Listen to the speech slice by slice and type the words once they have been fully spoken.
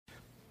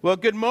Well,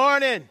 good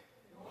morning.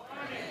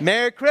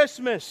 Merry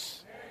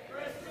Christmas.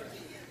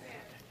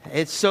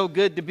 It's so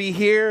good to be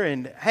here.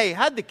 And hey,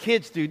 how'd the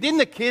kids do? Didn't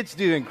the kids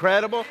do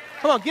incredible?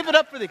 Come on, give it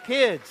up for the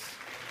kids.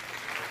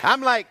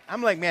 I'm like,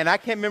 man, I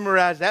can't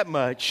memorize that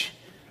much.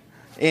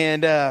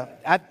 And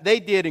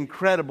they did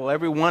incredible.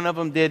 Every one of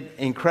them did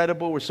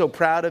incredible. We're so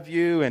proud of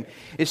you. And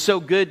it's so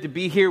good to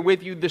be here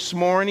with you this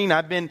morning.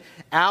 I've been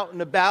out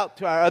and about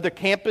to our other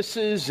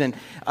campuses. And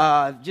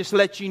just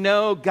let you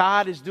know,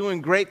 God is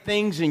doing great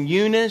things in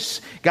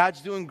Eunice. God's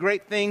doing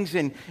great things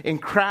in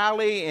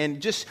Crowley. And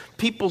just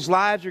people's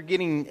lives are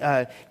getting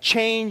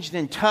changed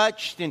and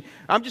touched. And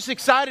I'm just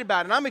excited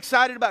about it. I'm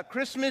excited about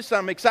Christmas.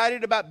 I'm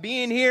excited about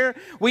being here.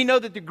 We know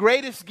that the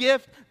greatest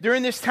gift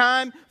during this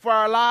time for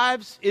our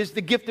lives is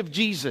the gift of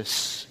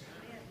Jesus.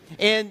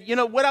 And you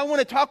know what I want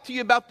to talk to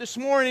you about this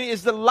morning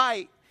is the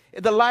light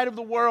of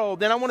the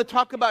world. And I want to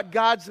talk about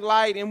God's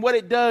light and what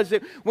it does.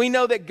 We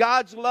know that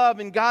God's love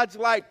and God's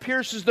light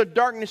pierces the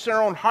darkness in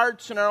our own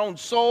hearts and our own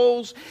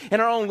souls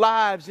and our own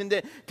lives,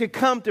 and to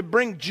come to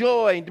bring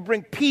joy and to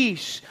bring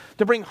peace,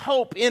 to bring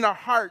hope in our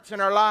hearts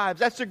and our lives.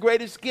 That's the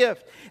greatest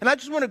gift. And I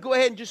just want to go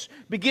ahead and just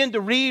begin to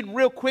read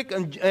real quick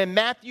in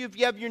Matthew, if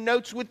you have your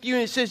notes with you.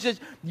 And it says this: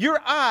 your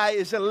eye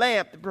is a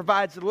lamp that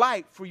provides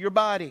light for your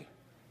body.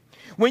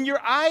 When your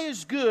eye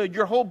is good,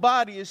 your whole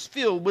body is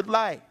filled with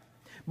light.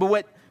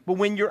 But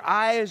when your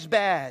eye is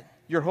bad,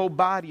 your whole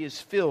body is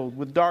filled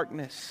with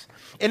darkness.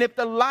 And if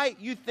the light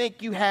you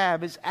think you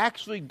have is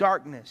actually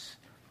darkness,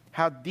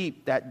 how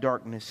deep that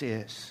darkness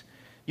is.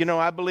 You know,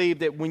 I believe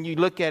that when you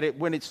look at it,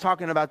 when it's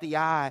talking about the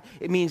eye,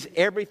 it means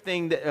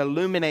everything that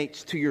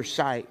illuminates to your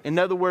sight. In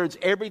other words,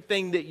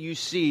 everything that you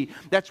see,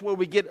 that's where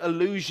we get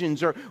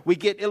illusions or we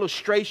get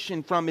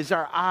illustration from, is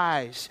our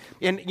eyes.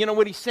 And you know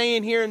what he's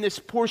saying here in this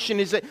portion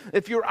is that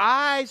if your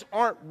eyes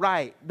aren't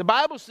right, the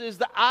Bible says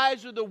the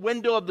eyes are the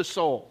window of the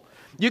soul.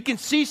 You can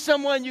see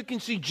someone, you can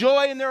see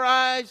joy in their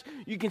eyes,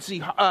 you can see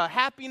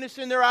happiness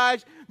in their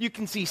eyes, you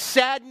can see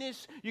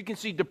sadness, you can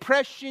see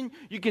depression,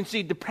 you can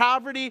see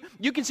depravity,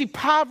 you can see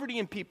poverty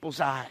in people's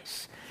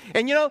eyes.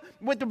 And you know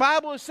what the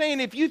Bible is saying,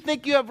 if you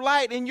think you have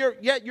light and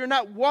yet you're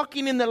not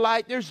walking in the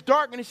light, there's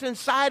darkness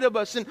inside of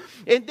us. And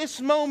in this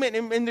moment,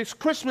 in this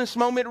Christmas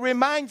moment, it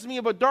reminds me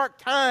of a dark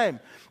time.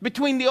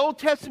 Between the Old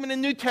Testament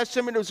and New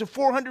Testament, it was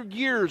 400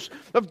 years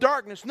of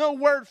darkness, no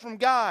word from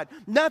God,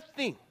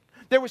 nothing.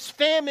 There was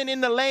famine in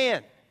the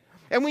land.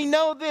 And we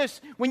know this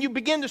when you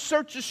begin to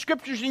search the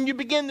scriptures and you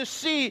begin to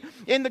see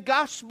in the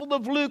Gospel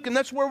of Luke, and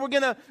that's where we're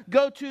going to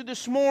go to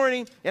this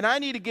morning. And I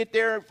need to get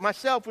there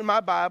myself in my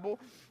Bible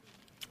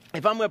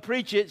if I'm going to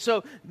preach it.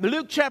 So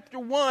Luke chapter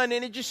 1,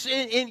 and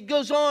it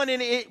goes on,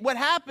 and what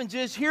happens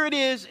is, here it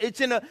is, it's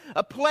in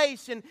a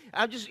place, and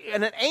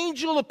an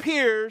angel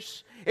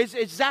appears.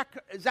 It's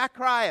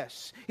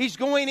Zacharias. He's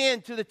going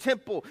into the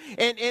temple.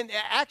 And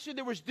actually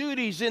there was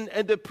duties and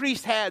the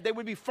priest had. They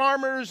would be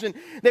farmers, and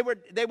they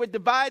would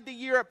divide the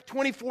year up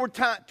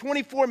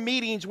 24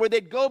 meetings where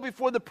they'd go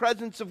before the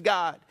presence of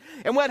God.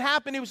 And what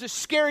happened, it was a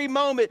scary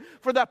moment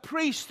for the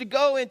priest to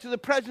go into the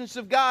presence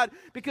of God,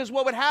 because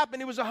what would happen,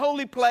 it was a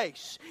holy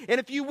place. And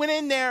if you went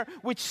in there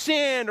with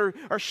sin or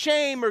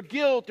shame or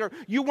guilt, or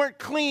you weren't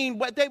clean,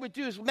 what they would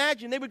do is,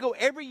 imagine, they would go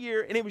every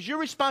year, and it was your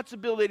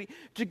responsibility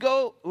to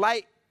go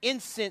light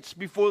incense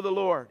before the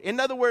Lord. In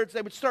other words,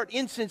 they would start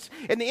incense,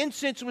 and the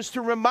incense was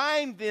to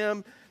remind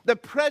them the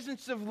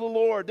presence of the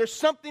Lord. There's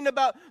something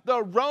about the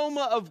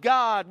aroma of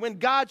God when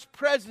God's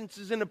presence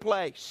is in a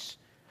place.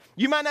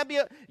 You might not be,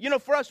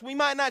 for us, we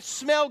might not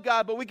smell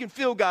God, but we can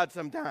feel God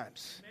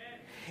sometimes. Amen.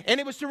 And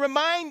it was to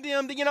remind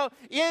them that,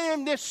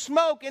 in this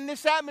smoke, in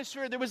this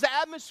atmosphere, there was the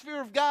atmosphere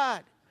of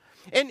God.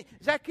 And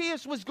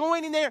Zacchaeus was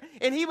going in there,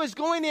 and he was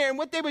going there, and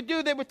what they would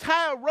do, they would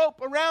tie a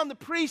rope around the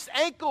priest's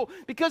ankle,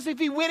 because if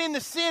he went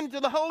into sin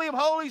to the Holy of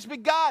Holies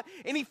with God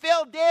and he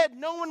fell dead,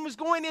 no one was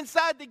going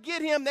inside to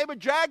get him. They would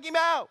drag him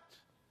out.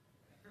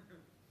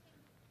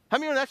 How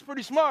many know that's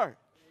pretty smart?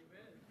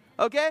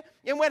 Okay?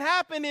 And what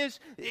happened is,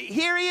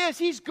 here he is.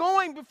 He's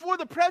going before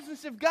the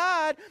presence of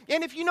God.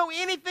 And if you know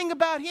anything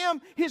about him,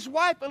 his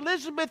wife,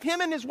 Elizabeth,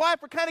 him and his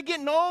wife were kind of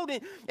getting old.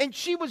 And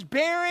she was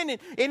barren.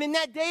 And in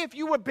that day, if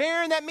you were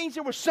barren, that means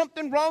there was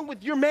something wrong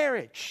with your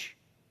marriage.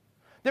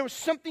 You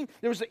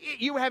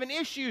were having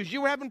issues.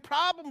 You were having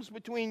problems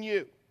between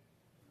you.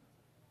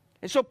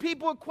 And so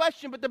people would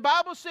question, but the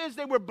Bible says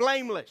they were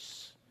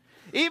blameless.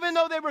 Even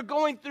though they were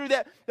going through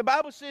that, the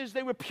Bible says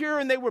they were pure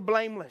and they were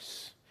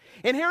blameless.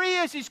 And here he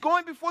is, he's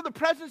going before the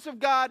presence of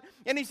God,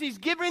 and he's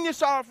giving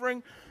this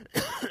offering.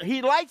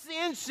 He lights the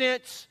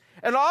incense,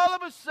 and all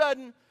of a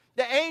sudden,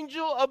 the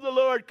angel of the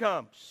Lord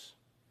comes,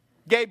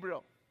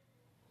 Gabriel.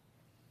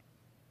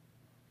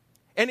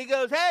 And he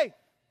goes, hey,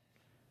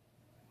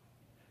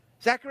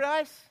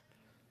 Zacharias,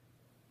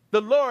 the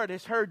Lord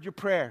has heard your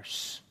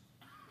prayers.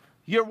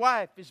 Your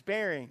wife is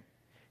bearing.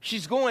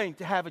 She's going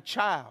to have a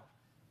child.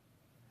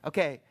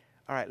 Okay.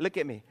 All right, look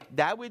at me.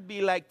 That would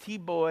be like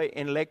T-Boy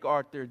in Lake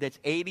Arthur that's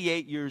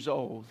 88 years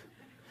old.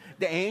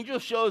 The angel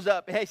shows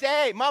up and he says,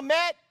 hey, my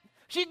Matt,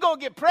 she's going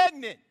to get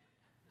pregnant.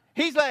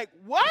 He's like,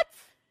 what?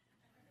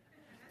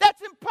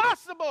 That's impossible.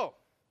 impossible.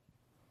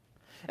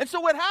 And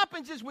so what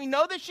happens is we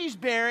know that she's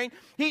bearing.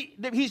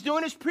 He's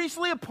doing his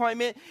priestly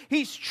appointment.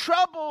 He's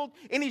troubled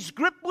and he's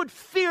gripped with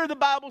fear, the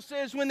Bible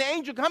says, when the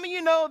angel, how many of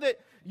you know that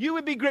you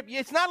would be gripped?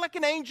 It's not like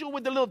an angel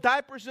with the little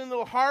diapers and the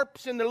little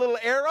harps and the little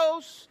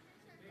arrows.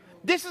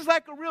 This is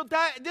like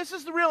this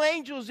is the real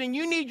angels, and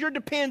you need your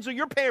Depends or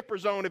your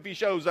Pampers on if he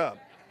shows up.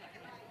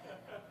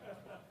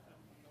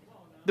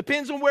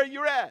 Depends on where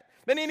you're at.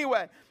 But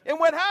anyway, and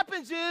what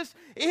happens is,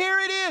 here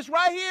it is,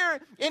 right here,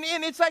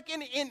 and it's like,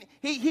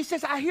 he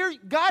says,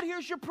 God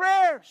hears your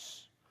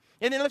prayers.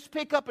 And then let's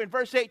pick up in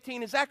verse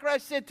 18, and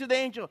Zacharias said to the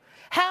angel,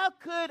 how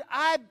could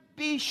I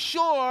be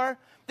sure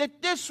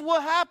that this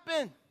will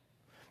happen?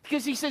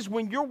 Because he says,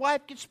 when your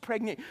wife gets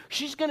pregnant,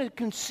 she's going to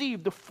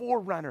conceive the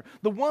forerunner,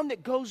 the one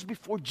that goes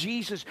before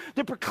Jesus,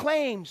 that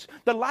proclaims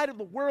the light of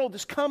the world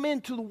has come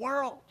into the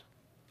world.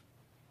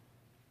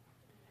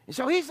 And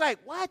so he's like,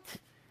 what?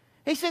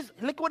 He says,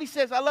 look what he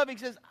says. I love it. He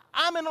says,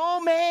 I'm an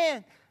old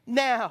man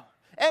now.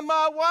 And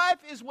my wife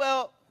is,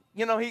 well,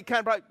 he kind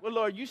of like, well,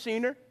 Lord, you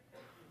seen her?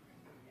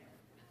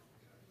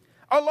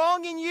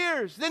 Along in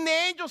years. Then the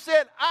angel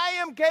said, I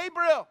am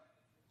Gabriel.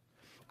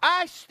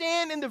 I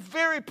stand in the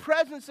very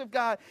presence of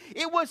God.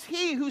 It was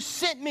he who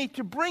sent me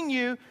to bring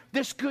you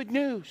this good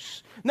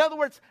news. In other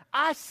words,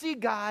 I see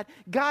God.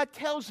 God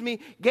tells me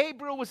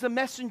Gabriel was a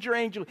messenger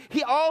angel.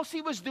 All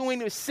he was doing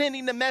was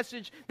sending the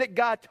message that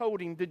God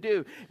told him to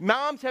do.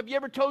 Moms, have you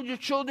ever told your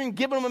children,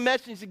 given them a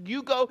message that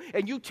you go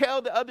and you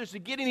tell the others to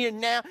get in here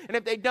now, and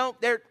if they don't,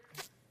 they're.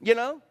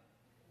 And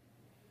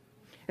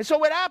so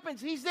what happens,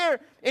 he's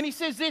there, and he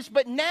says this,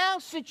 but now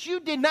since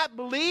you did not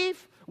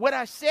believe what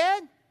I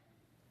said,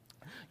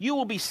 you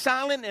will be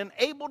silent and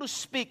able to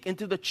speak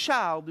until the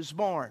child is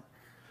born.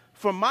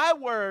 For my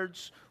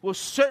words will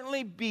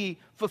certainly be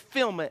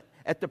fulfillment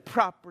at the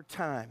proper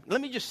time.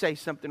 Let me just say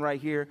something right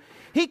here.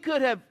 He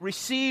could have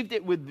received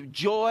it with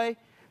joy,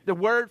 the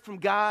word from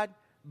God,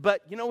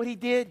 but you know what he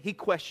did? He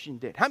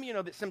questioned it. How many of you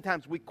know that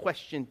sometimes we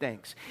question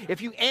things?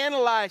 If you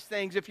analyze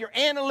things, if you're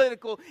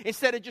analytical,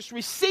 instead of just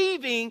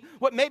receiving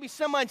what maybe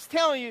someone's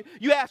telling you,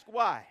 you ask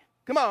why.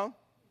 Come on.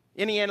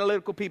 Any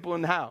analytical people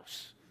in the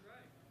house?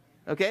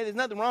 Okay, there's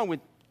nothing wrong with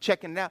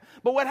checking it out.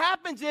 But what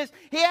happens is,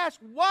 he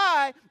asks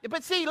why.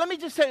 But see, let me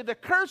just say, the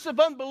curse of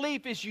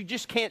unbelief is you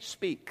just can't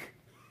speak.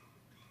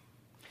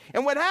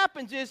 And what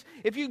happens is,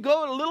 if you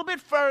go a little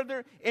bit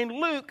further in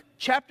Luke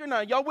chapter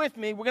 9, y'all with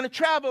me? We're going to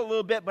travel a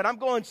little bit, but I'm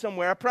going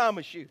somewhere, I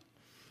promise you.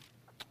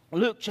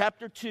 Luke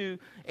chapter 2,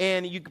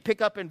 and you can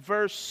pick up in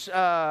verse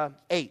 8.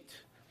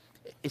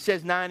 It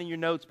says 9 in your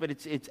notes, but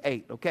it's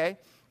 8, okay?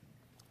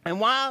 And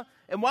while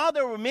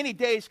there were many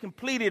days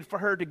completed for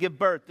her to give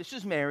birth, this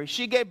is Mary,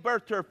 she gave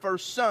birth to her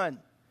first son.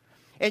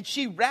 And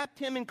she wrapped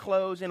him in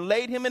clothes and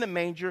laid him in a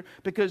manger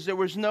because there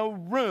was no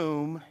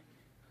room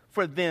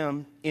for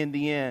them in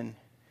the inn.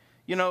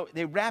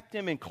 They wrapped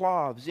him in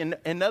cloths.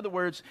 In other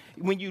words,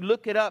 when you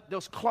look it up,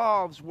 those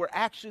cloths were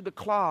actually the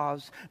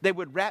cloths they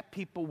would wrap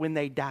people when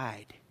they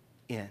died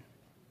in.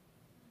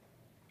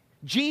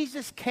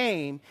 Jesus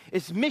came,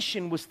 his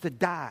mission was to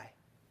die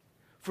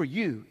for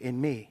you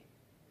and me.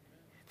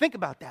 Think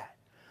about that.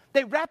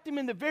 They wrapped him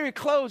in the very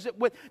clothes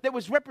that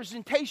was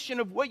representation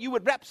of what you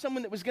would wrap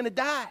someone that was going to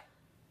die.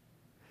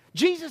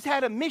 Jesus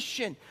had a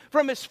mission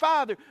from his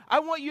Father. I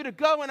want you to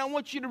go and I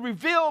want you to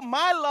reveal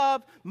my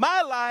love,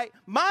 my light,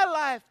 my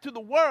life to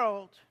the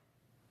world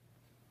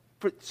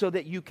so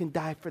that you can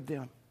die for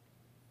them.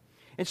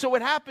 And so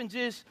what happens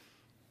is,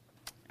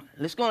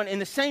 let's go on. In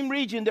the same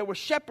region, there were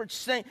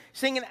shepherds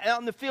singing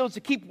out in the fields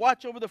to keep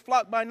watch over the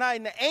flock by night.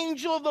 And the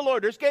angel of the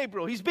Lord, there's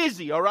Gabriel, he's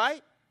busy, all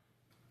right?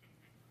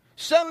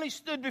 Suddenly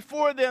stood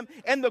before them,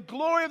 and the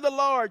glory of the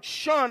Lord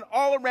shone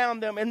all around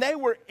them, and they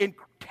were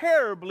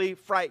terribly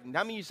frightened.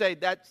 How many of you say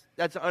that's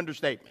an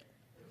understatement?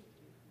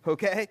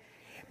 Okay?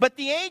 But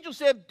the angel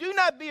said, do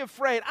not be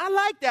afraid. I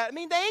like that. I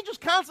mean, the angel's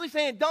constantly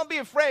saying, don't be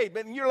afraid.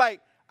 But you're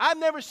like, I've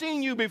never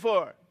seen you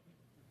before.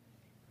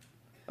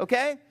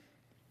 Okay?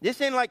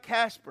 This ain't like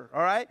Casper,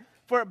 all right?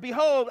 For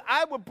behold,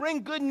 I will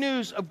bring good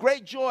news of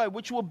great joy,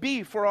 which will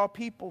be for all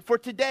people. For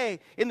today,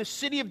 in the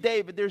city of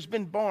David, there's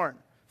been born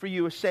for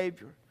you a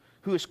Savior,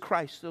 who is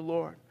Christ the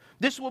Lord.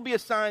 This will be a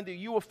sign that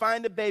you will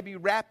find a baby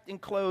wrapped in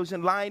clothes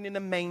and lying in a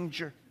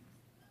manger.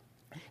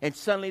 And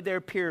suddenly there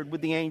appeared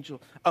with the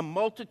angel a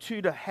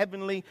multitude of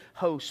heavenly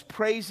hosts,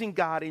 praising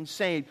God and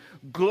saying,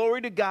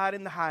 glory to God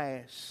in the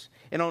highest,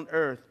 and on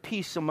earth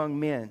peace among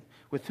men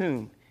with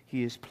whom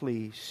he is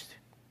pleased.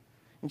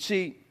 And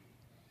see,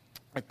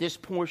 at this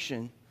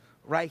portion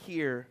right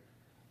here,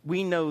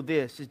 we know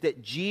this, is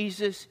that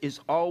Jesus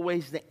is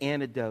always the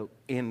antidote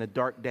in the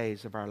dark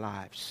days of our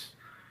lives.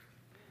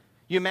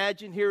 You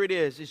imagine, here it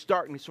is, it's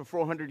darkness for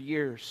 400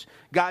 years.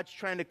 God's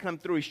trying to come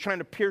through. He's trying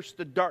to pierce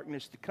the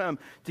darkness to come,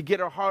 to get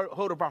a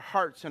hold of our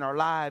hearts and our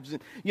lives.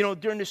 And,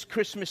 during this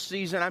Christmas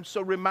season, I'm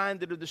so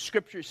reminded of the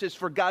scripture. It says,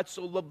 for God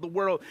so loved the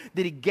world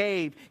that he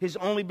gave his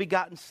only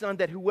begotten Son,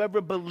 that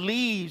whoever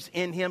believes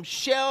in him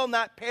shall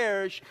not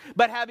perish,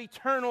 but have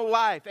eternal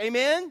life.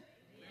 Amen?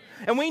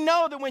 And we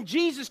know that when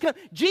Jesus comes,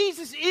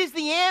 Jesus is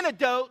the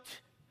antidote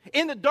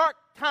in the dark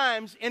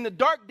times, in the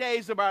dark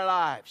days of our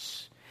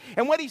lives.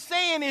 And what he's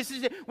saying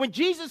is that when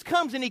Jesus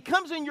comes and he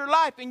comes in your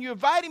life and you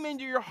invite him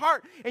into your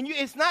heart, and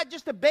it's not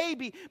just a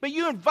baby, but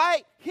you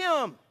invite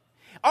him,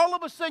 all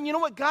of a sudden, you know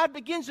what God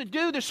begins to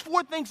do? There's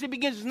 4 things he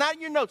begins. It's not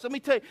in your notes. Let me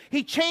tell you.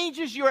 He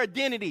changes your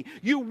identity.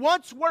 You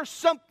once were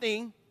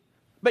something,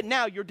 but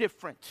now you're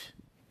different.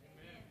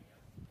 Amen.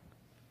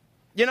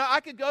 You know,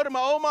 I could go to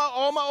all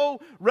my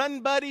old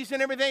run buddies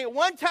and everything. At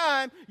one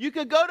time, you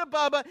could go to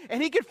Bubba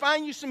and he could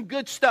find you some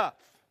good stuff.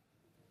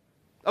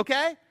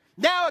 Okay?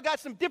 Now I got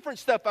some different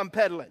stuff I'm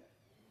peddling.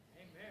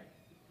 Amen.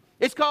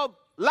 It's called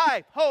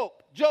life,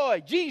 hope,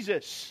 joy,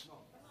 Jesus.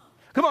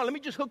 Come on, let me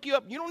just hook you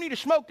up. You don't need to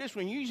smoke this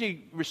one. You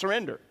usually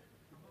surrender.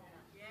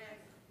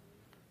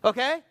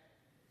 Okay?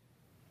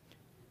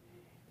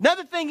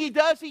 Another thing he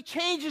does, he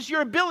changes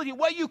your ability.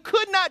 What you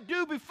could not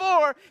do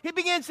before, he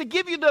begins to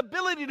give you the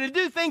ability to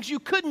do things you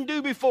couldn't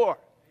do before.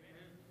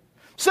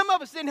 Some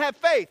of us didn't have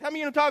faith. How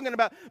many of you are talking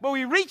about? But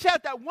we reach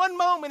out that one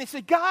moment and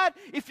say, God,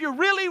 if you're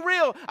really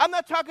real, I'm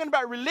not talking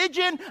about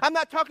religion. I'm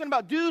not talking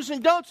about do's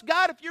and don'ts.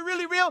 God, if you're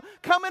really real,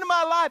 come into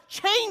my life.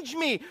 Change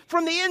me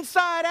from the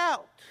inside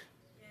out.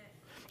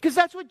 Because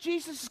that's what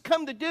Jesus has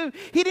come to do.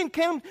 He didn't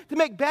come to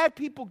make bad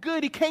people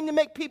good. He came to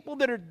make people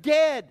that are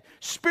dead,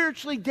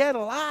 spiritually dead,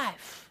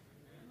 alive.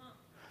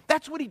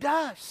 That's what he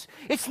does.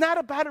 It's not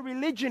about a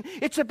religion.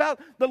 It's about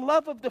the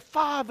love of the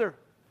Father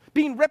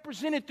being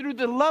represented through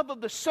the love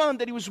of the Son,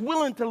 that he was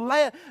willing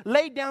to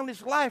lay down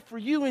his life for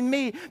you and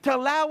me, to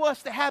allow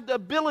us to have the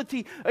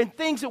ability and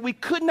things that we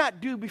could not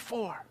do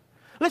before.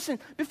 Listen,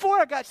 before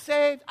I got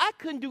saved, I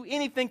couldn't do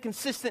anything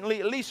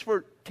consistently, at least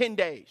for 10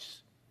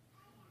 days.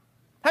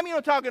 How many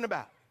are talking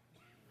about?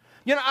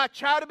 You know, I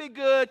try to be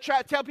good,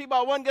 try to tell people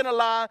I wasn't going to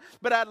lie,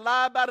 but I'd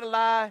lie about a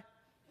lie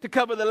to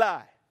cover the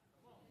lie.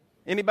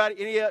 Anybody,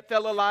 any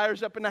fellow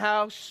liars up in the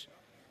house?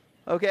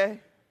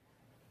 Okay.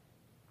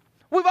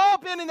 We've all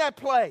been in that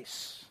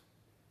place.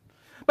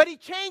 But he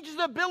changes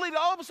the ability to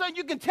all of a sudden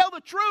you can tell the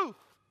truth.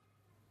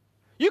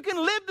 You can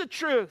live the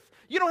truth.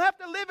 You don't have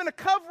to live in a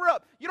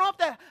cover-up. You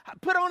don't have to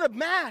put on a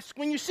mask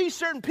when you see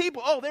certain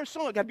people. Oh, they're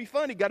so, got to be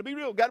funny, got to be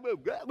real, got to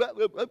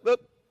be.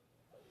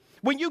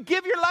 When you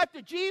give your life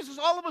to Jesus,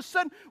 all of a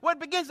sudden, what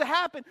begins to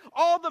happen,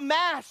 all the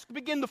masks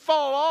begin to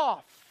fall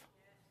off.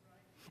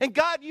 And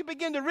God, you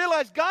begin to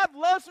realize God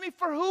loves me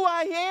for who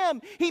I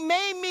am. He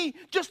made me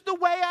just the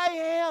way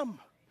I am.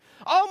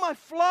 All my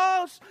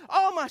flaws,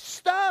 all my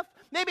stuff.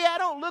 Maybe I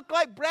don't look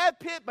like Brad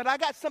Pitt, but I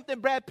got something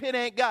Brad Pitt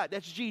ain't got.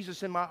 That's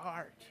Jesus in my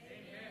heart.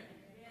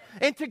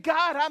 Amen. And to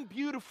God, I'm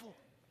beautiful.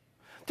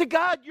 To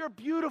God, you're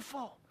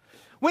beautiful.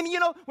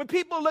 When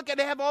people look at,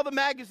 they have all the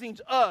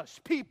magazines,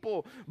 Us,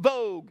 People,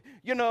 Vogue,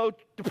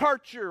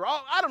 Departure,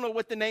 I don't know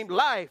what the name,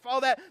 Life, all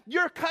that.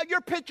 Your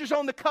picture's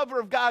on the cover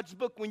of God's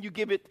book when you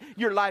give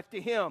your life to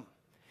him.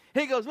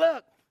 He goes,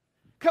 look,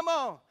 come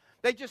on.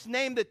 They just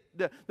named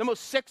the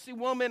most sexy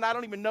woman. I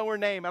don't even know her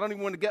name. I don't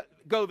even want to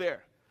go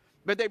there.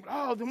 But the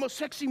most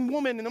sexy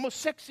woman and the most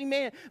sexy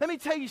man. Let me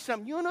tell you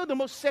something. You know the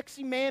most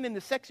sexy man and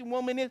the sexy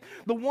woman is?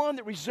 The one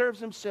that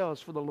reserves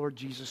themselves for the Lord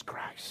Jesus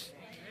Christ.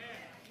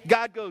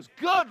 God goes,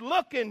 good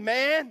looking,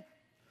 man.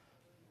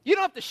 You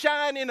don't have to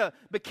shine in a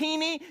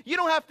bikini. You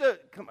don't have to,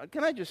 come on,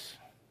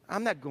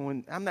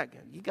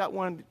 you got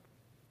one,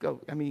 go.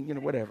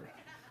 Whatever.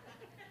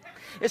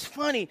 It's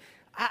funny.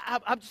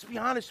 I'll just be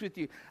honest with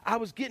you. I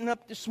was getting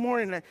up this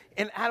morning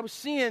and I was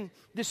seeing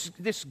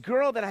this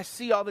girl that I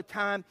see all the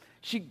time.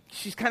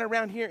 She's kind of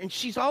around here and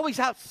she's always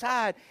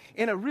outside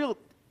in a real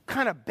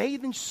kind of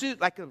bathing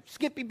suit, like a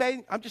skimpy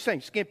bathing. I'm just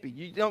saying skimpy.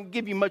 You don't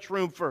give you much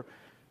room for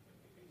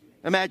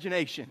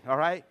imagination, all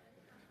right?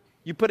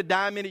 You put a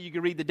dime in it, you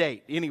can read the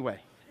date. Anyway.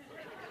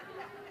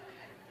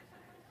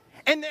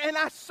 And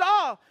I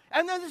saw,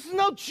 and this is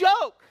no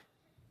joke,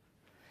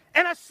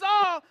 and I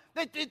saw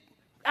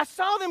I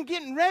saw them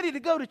getting ready to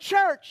go to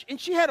church, and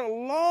she had a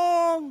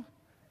long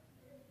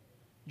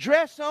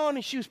dress on,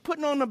 and she was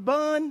putting on a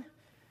bun.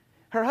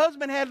 Her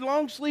husband had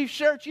long sleeve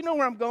shirts. You know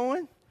where I'm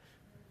going.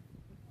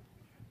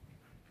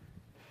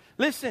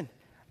 Listen,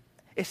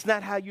 it's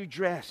not how you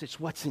dress, it's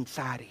what's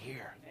inside of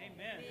here.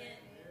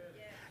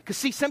 Because,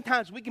 see,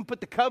 sometimes we can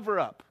put the cover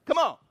up. Come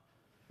on.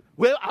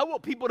 Well, I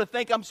want people to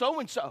think I'm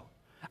so-and-so.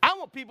 I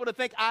want people to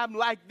think I'm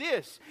like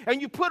this.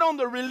 And you put on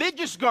the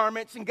religious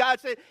garments, and God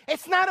said,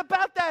 it's not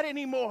about that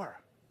anymore.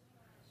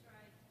 That's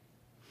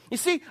right. You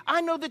see,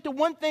 I know that the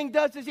one thing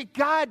does is that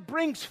God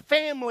brings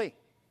family.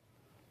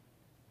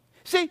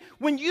 See,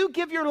 when you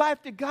give your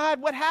life to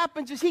God, what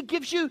happens is he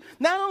gives you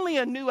not only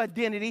a new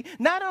identity,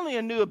 not only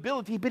a new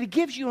ability, but he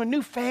gives you a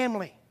new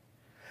family.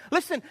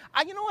 Listen,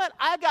 you know what?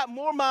 I got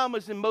more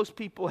mamas than most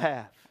people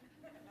have.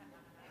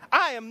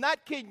 I am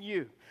not kidding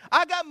you.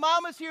 I got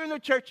mamas here in the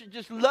church that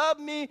just love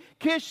me,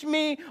 kiss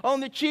me on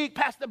the cheek.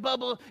 Pastor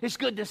Bubba, it's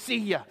good to see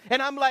you.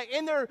 And I'm like,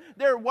 and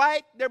they're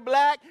white, they're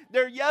black,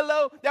 they're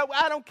yellow.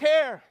 I don't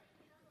care.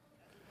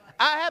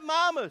 I have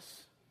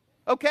mamas,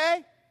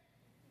 okay?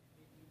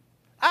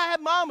 I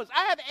have mamas.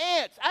 I have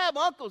aunts. I have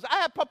uncles. I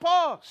have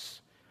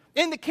papas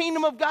in the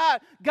kingdom of God.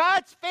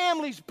 God's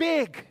family's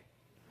big.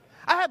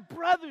 I have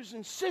brothers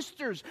and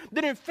sisters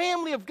that are in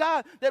family of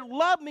God that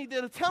love me,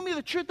 that will tell me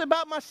the truth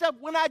about myself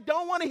when I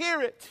don't want to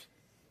hear it.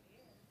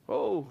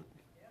 Oh,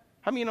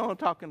 how many know what I'm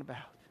talking about?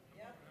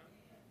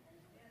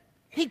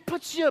 He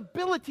puts your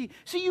ability.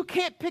 See, you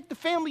can't pick the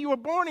family you were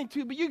born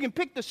into, but you can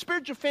pick the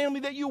spiritual family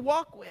that you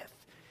walk with.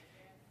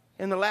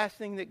 And the last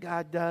thing that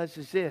God does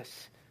is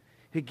this.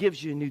 He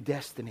gives you a new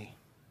destiny.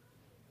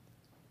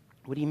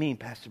 What do you mean,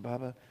 Pastor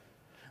Baba?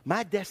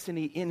 My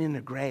destiny isn't in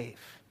the grave.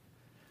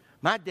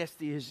 My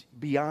destiny is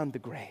beyond the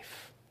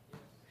grave.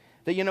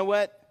 That you know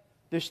what?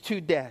 There's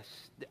two deaths.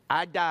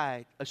 I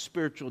died a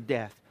spiritual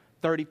death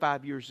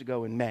 35 years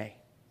ago in May.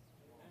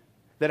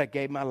 That I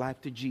gave my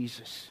life to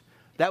Jesus.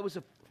 That was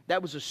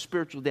a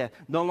spiritual death.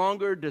 No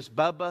longer does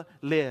Bubba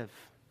live,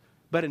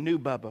 but a new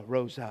Bubba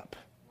rose up.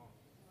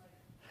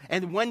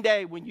 And one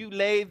day when you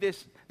lay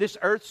this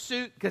earth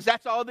suit, because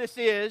that's all this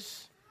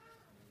is,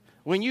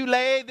 when you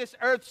lay this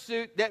earth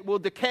suit that will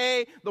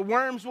decay, the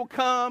worms will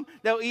come,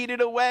 they'll eat it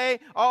away,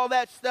 all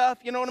that stuff,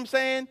 you know what I'm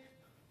saying?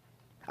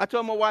 I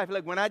told my wife,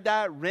 look, when I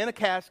die, rent a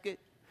casket,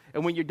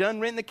 and when you're done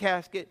renting the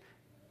casket,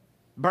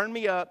 burn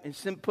me up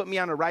and put me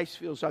on a rice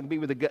field so I can be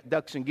with the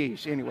ducks and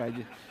geese. Anyway,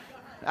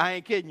 I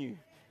ain't kidding you.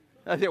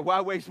 I said, why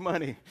waste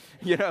money?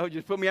 You know,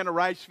 just put me on a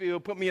rice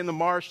field, put me in the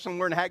marsh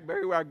somewhere in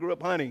Hackberry where I grew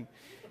up hunting.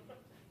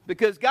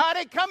 Because God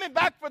ain't coming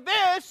back for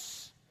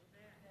this.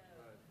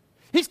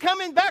 He's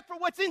coming back for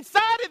what's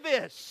inside of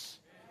this.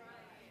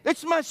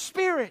 It's my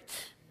spirit.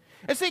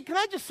 And see, can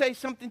I just say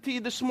something to you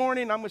this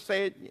morning? I'm going to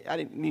say it. I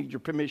didn't need your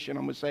permission.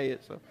 I'm going to say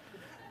it. So,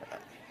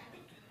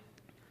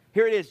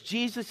 here it is.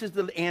 Jesus is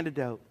the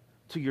antidote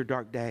to your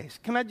dark days.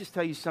 Can I just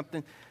tell you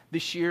something?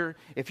 This year,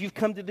 if you've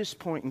come to this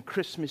point in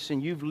Christmas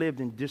and you've lived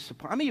in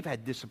disappointment, I mean, you've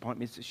had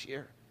disappointments this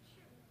year.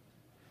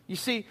 You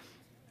see,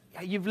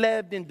 you've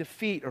lived in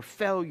defeat or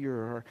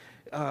failure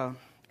or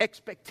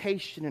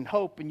expectation and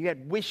hope, and you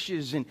had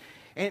wishes, and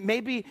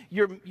maybe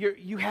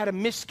you had a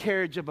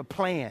miscarriage of a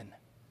plan,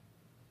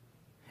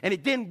 and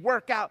it didn't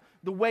work out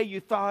the way you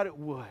thought it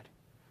would.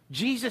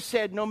 Jesus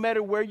said, no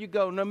matter where you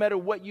go, no matter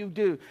what you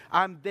do,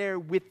 I'm there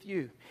with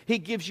you. He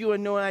gives you a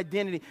new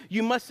identity.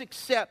 You must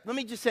accept. Let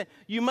me just say,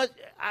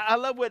 I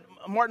love what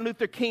Martin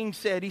Luther King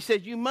said. He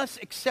said, you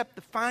must accept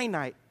the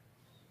finite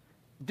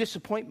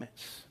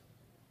disappointments.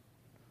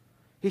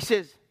 He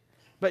says,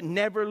 but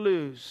never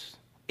lose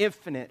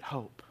infinite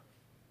hope.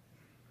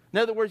 In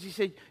other words, he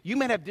said, you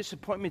might have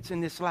disappointments in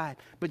this life,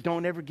 but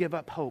don't ever give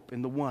up hope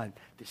in the one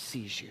that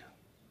sees you.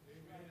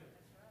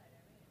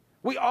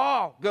 We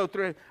all go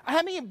through it. How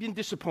many have been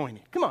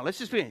disappointed? Come on, let's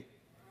just be.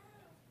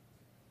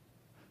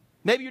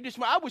 Maybe you're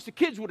disappointed. I wish the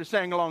kids would have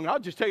sang along.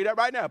 I'll just tell you that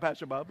right now,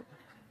 Pastor Bob.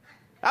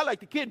 I like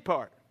the kid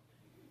part.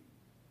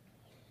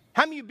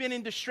 How many have been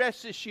in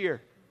distress this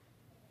year?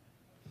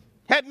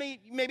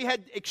 Maybe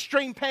had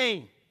extreme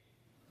pain.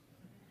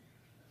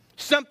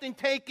 Something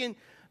taken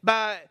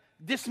by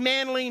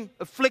dismantling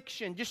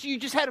affliction. You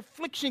just had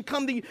affliction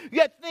come to you.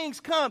 You had things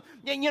come,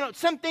 and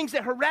some things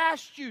that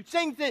harassed you,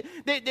 things that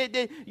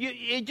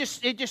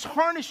it just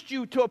harnessed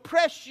you to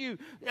oppress you.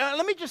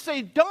 Let me just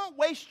say, don't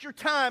waste your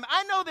time.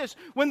 I know this.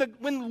 When the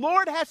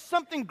Lord has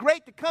something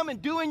great to come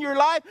and do in your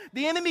life,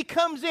 the enemy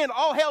comes in.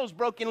 All hell's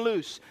broken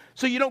loose,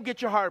 so you don't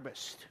get your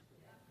harvest.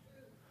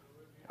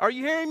 Are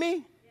you hearing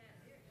me?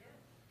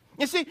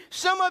 You see,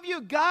 some of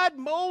you, God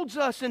molds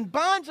us and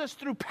bonds us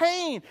through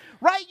pain.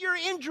 Write your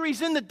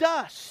injuries in the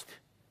dust.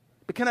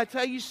 But can I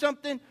tell you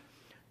something?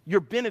 Your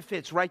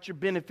benefits, write your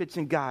benefits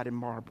in God in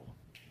marble.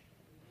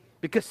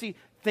 Because see,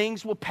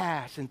 things will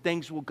pass and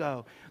things will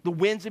go. The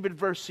winds of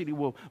adversity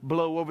will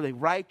blow over. They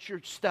write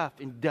your stuff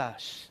in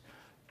dust.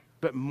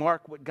 But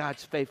mark what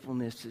God's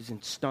faithfulness is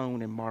in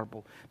stone and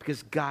marble.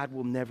 Because God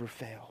will never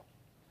fail.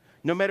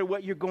 No matter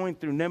what you're going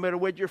through, no matter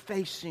what you're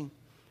facing.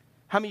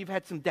 How many of you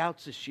have had some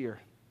doubts this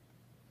year?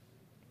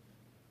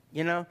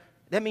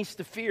 That means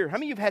the fear. How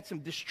many of you have had some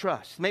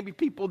distrust? Maybe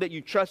people that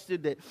you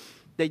trusted that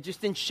they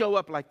just didn't show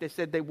up like they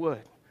said they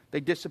would.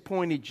 They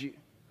disappointed you.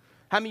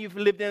 How many of you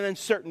have lived in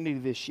uncertainty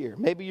this year?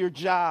 Maybe your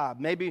job,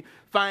 maybe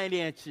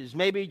finances,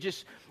 maybe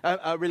just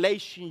a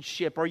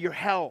relationship or your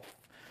health.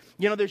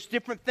 There's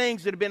different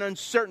things that have been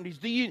uncertainties.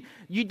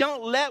 You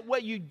don't let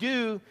what you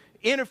do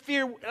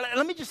interfere.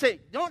 Let me just say,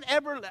 don't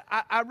ever,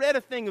 I read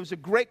a thing, it was a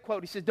great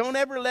quote. He said, don't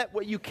ever let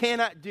what you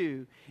cannot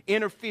do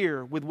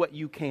interfere with what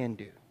you can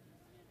do.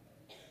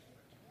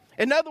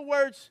 In other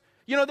words,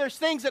 there's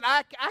things that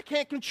I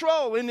can't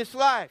control in this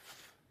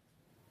life.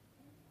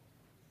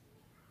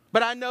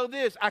 But I know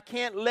this, I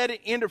can't let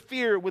it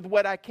interfere with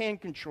what I can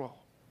control.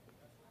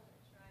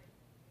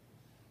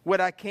 What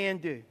I can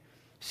do.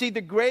 See,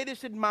 the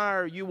greatest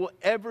admirer you will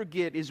ever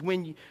get is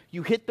when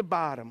you hit the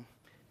bottom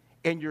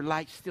and your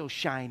light's still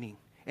shining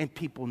and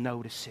people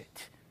notice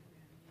it.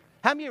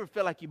 How many ever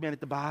feel like you've been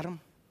at the bottom?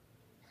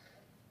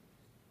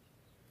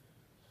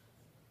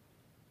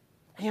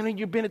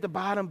 You've been at the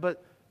bottom,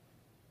 but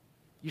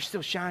you're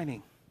still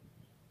shining.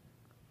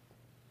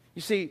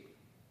 You see,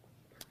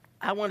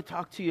 I want to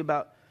talk to you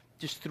about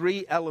just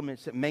 3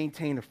 elements that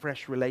maintain a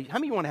fresh relationship. How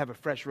many want to have a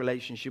fresh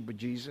relationship with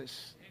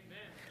Jesus? Amen.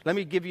 Let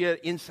me give you an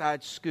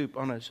inside scoop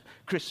on a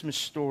Christmas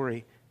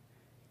story.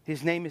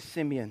 His name is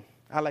Simeon.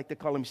 I like to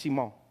call him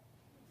Simon.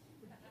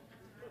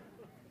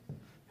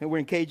 And we're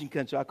in Cajun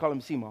country, so I call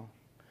him Simon.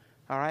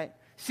 All right?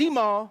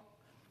 Simon,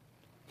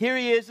 here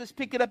he is. Let's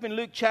pick it up in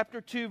Luke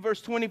chapter 2,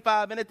 verse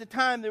 25. And at the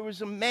time, there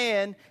was a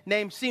man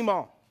named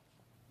Simon.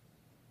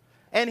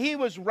 And he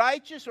was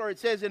righteous, or it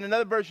says in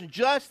another version,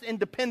 just and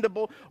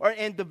dependable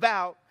and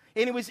devout.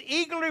 And he was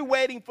eagerly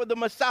waiting for the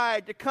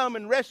Messiah to come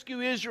and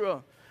rescue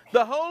Israel.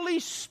 The Holy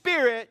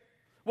Spirit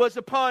was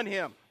upon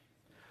him.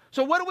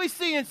 So what do we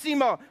see in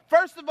Simon?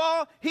 First of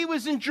all, he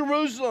was in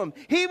Jerusalem.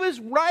 He was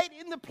right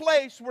in the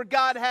place where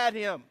God had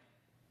him.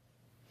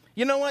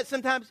 You know what?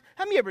 Sometimes,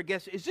 how many ever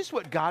guess, is this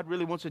what God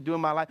really wants to do in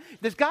my life?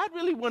 Does God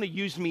really want to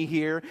use me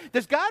here?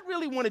 Does God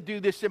really want to do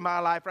this in my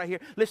life right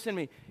here? Listen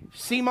to me.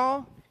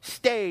 Simon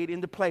stayed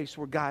in the place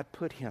where God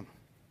put him.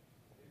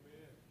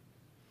 Amen.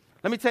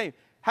 Let me tell you,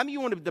 how many of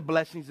you want the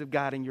blessings of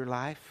God in your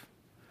life?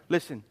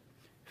 Listen.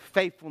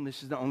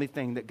 Faithfulness is the only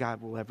thing that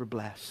God will ever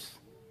bless.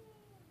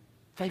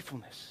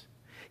 Faithfulness.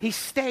 He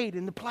stayed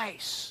in the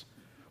place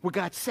where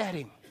God set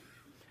him.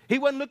 He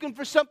wasn't looking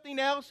for something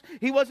else.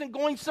 He wasn't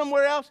going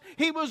somewhere else.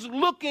 He was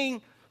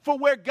looking for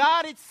where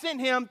God had sent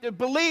him to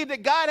believe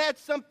that God had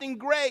something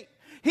great.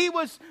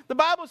 The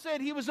Bible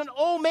said he was an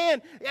old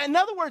man. In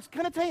other words,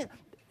 can I tell you,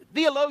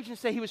 theologians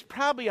say he was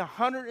probably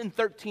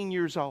 113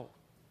 years old.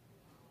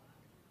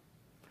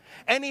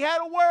 And he had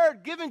a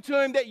word given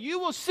to him that you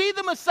will see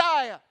the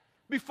Messiah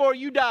before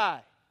you die.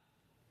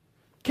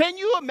 Can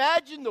you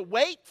imagine the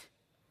weight?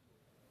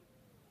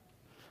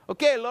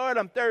 Okay, Lord,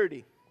 I'm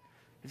 30.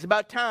 It's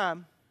about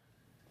time.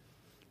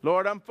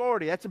 Lord, I'm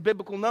 40. That's a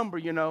biblical number,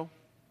 you know.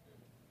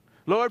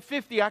 Lord,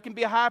 50. I can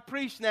be a high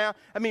priest now.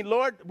 I mean,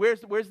 Lord,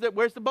 where's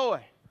the boy?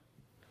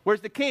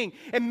 Where's the king?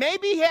 And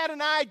maybe he had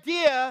an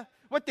idea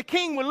what the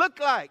king would look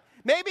like.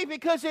 Maybe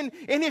because in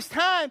his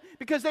time,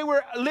 because they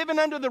were living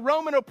under the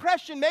Roman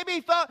oppression, maybe he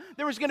thought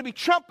there was going to be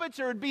trumpets,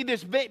 or it would be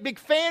this big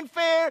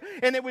fanfare,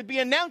 and there would be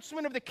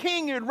announcement of the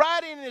king. He would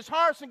ride in his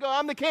horse and go,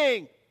 I'm the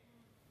king.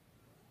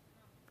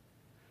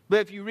 But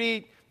if you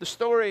read the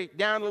story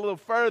down a little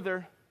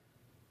further,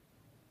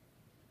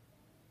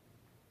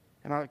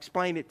 and I'll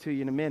explain it to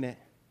you in a minute,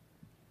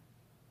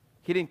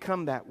 he didn't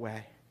come that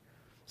way.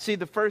 See,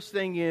 the first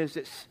thing is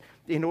that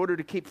in order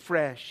to keep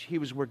fresh, he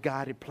was where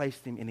God had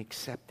placed him and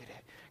accepted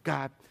it.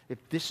 God, if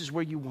this is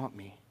where you want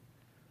me,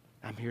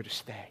 I'm here to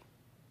stay.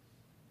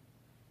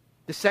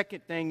 The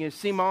second thing is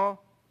Simon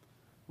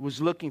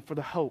was looking for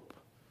the hope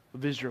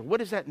of Israel. What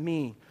does that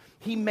mean?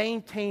 He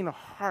maintained a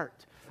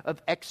heart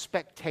of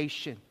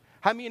expectation.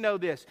 How many of you know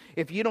this?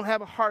 If you don't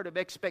have a heart of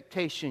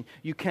expectation,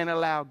 you can't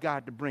allow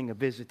God to bring a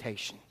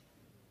visitation.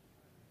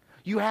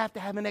 You have to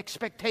have an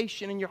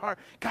expectation in your heart.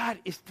 God,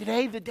 is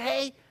today the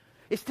day?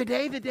 Is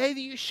today the day that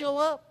you show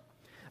up?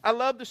 I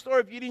love the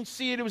story. If you didn't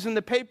see it, it was in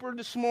the paper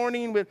this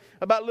morning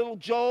about little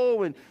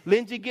Joel and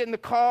Lindsay getting the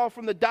call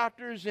from the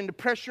doctors, and the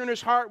pressure in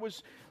his heart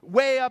was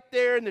way up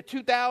there in the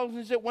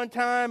 2000s at one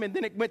time, and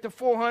then it went to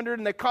 400,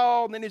 and they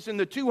called, and then it's in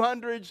the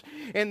 200s,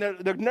 and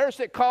the nurse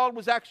that called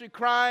was actually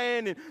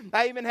crying, and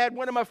I even had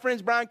one of my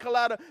friends, Brian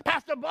Collada,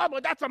 Pastor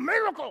Bubba, that's a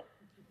miracle.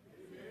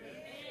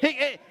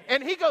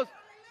 He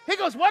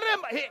goes, what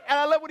am I? And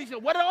I love what he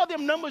said, what do all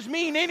them numbers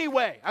mean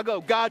anyway? I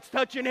go, God's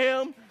touching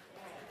him.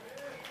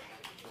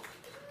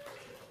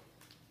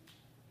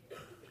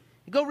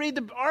 Go read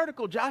the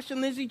article. Josh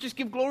and Lindsay just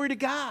give glory to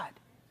God.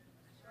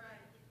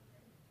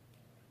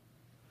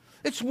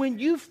 It's when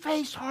you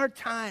face hard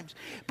times,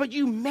 but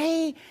you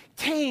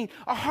maintain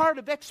a heart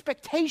of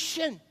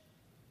expectation.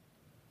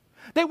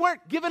 They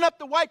weren't giving up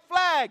the white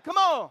flag. Come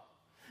on.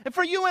 And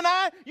for you and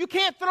I, you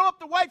can't throw up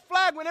the white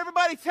flag when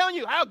everybody's telling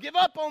you, I'll give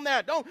up on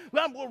that.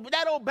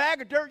 That old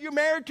bag of dirt you're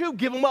married to,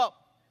 give him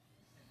up.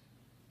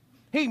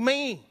 He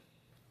mean.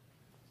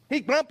 He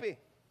grumpy.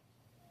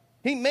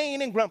 He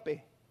mean and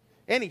grumpy.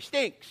 And he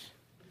stinks.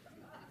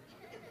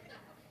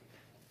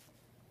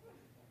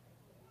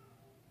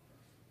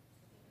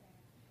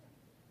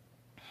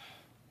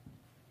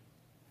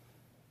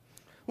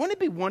 Wouldn't it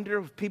be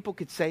wonderful if people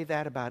could say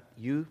that about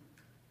you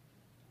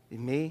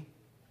and me?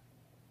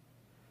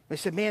 They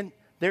said, man,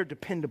 they're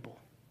dependable.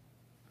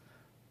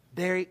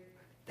 They're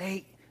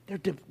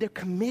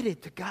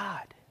committed to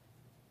God.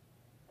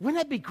 Wouldn't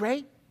that be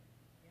great?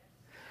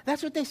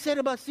 That's what they said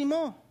about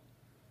Simon.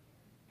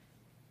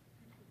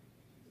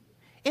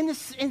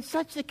 In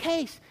such a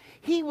case,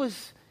 he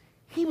was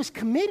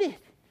committed.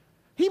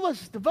 He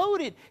was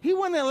devoted. He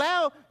wouldn't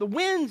allow the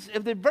winds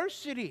of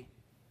adversity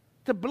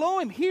to blow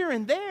him here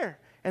and there.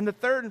 And the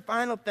third and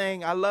final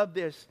thing, I love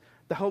this,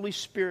 the Holy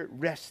Spirit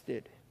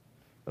rested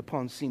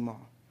upon Simon.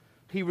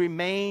 He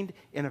remained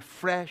in a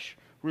fresh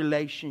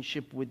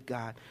relationship with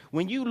God.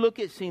 When you look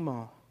at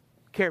Simon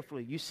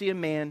carefully, you see a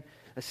man,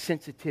 a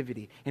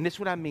sensitivity. And this is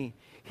what I mean.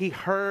 He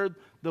heard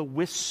the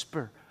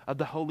whisper of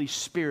the Holy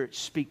Spirit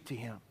speak to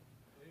him.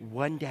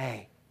 One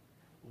day.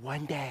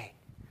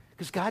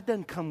 Because God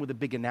doesn't come with a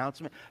big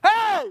announcement.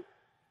 Hey!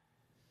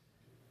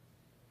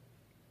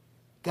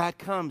 God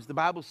comes. The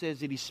Bible says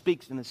that he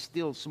speaks in a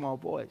still, small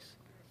voice.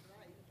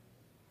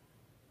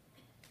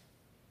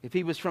 If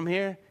he was from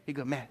here, he'd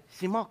go, man,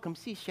 Simon, come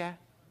see, Sha.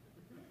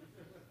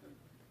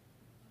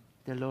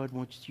 The Lord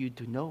wants you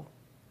to know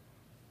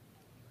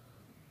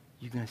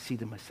you're going to see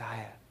the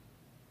Messiah.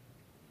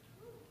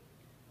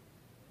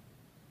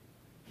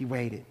 He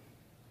waited.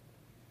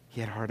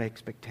 He had hard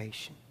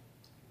expectation.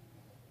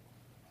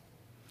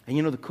 And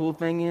you know the cool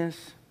thing is,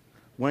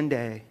 one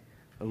day,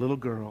 a little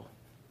girl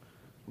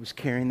was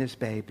carrying this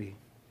baby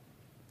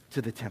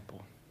to the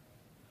temple.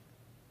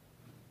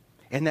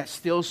 And that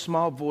still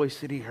small voice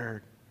that he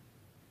heard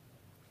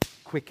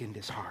quickened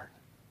his heart.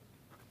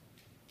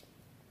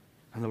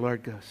 And the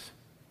Lord goes,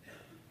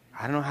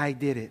 I don't know how he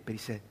did it, but he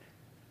said,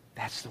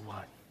 that's the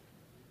one.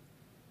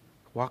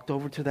 Walked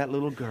over to that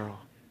little girl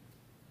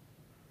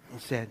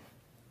and said,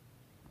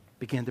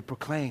 began to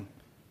proclaim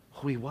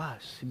who he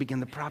was. He began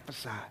to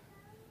prophesy.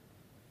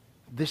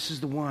 This is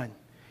the one.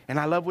 And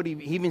I love what he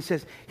even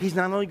says. He's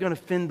not only going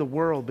to offend the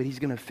world, but he's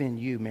going to offend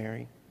you,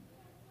 Mary.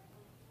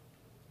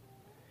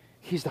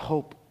 He's the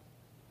hope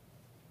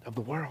of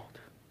the world.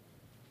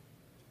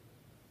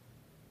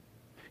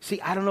 See,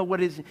 I don't know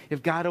what it is.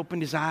 If God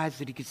opened his eyes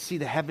that he could see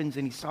the heavens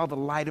and he saw the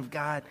light of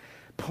God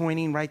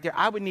pointing right there,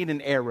 I would need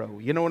an arrow.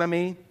 You know what I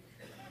mean?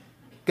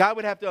 God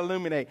would have to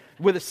illuminate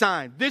with a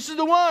sign. This is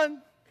the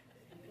one.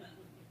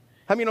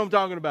 How many know what I'm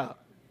talking about?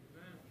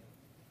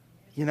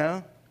 You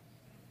know?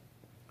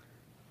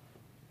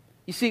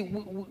 You see,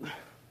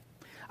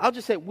 I'll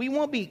just say we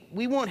won't be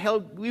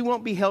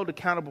held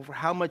accountable for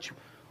how much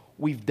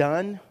we've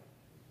done,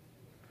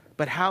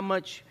 but how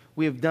much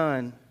we have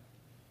done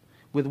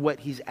with what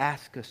he's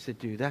asked us to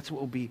do. That's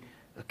what we'll be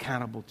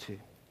accountable to.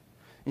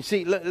 And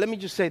see, let me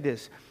just say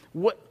this.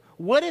 What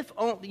if,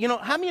 you know,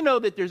 how many know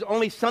that there's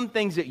only some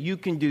things that you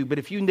can do, but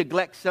if you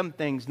neglect some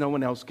things, no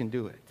one else can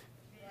do it?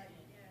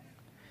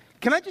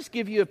 Can I just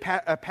give you a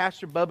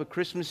Pastor Bubba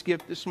Christmas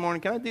gift this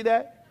morning? Can I do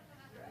that?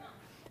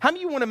 How many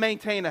of you want to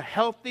maintain a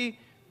healthy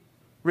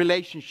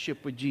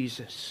relationship with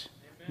Jesus?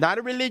 Not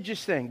a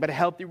religious thing, but a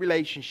healthy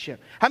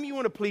relationship. How many of you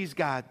want to please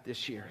God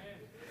this year?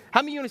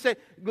 How many of you want to say,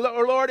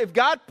 Lord, if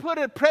God put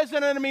a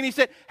present on me and he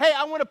said, hey,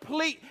 I want to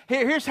please,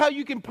 here's how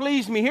you can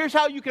please me. Here's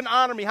how you can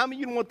honor me. How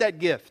many of you want that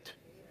gift?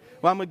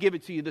 Well, I'm going to give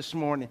it to you this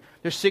morning.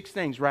 There's 6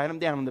 things. Write them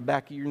down on the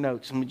back of your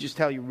notes. Let me just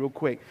tell you real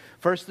quick.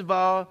 First of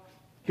all,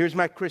 here's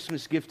my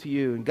Christmas gift to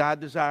you, and God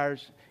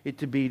desires it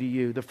to be to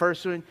you. The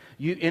first one,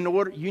 you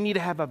need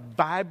to have a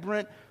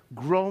vibrant,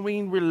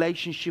 growing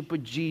relationship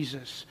with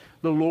Jesus,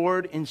 the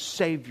Lord and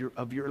Savior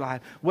of your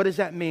life. What does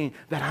that mean?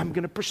 That I'm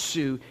going to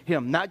pursue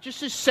him. Not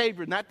just as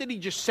Savior, not that he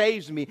just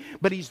saves me,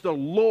 but he's the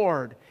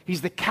Lord.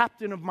 He's the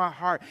captain of my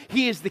heart.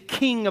 He is the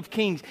King of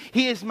kings.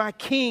 He is my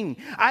King.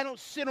 I don't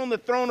sit on the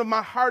throne of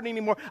my heart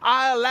anymore.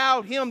 I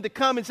allowed him to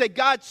come and say,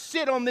 God,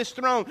 sit on this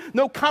throne.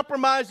 No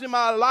compromise in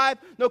my life.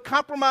 No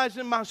compromise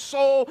in my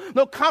soul.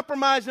 No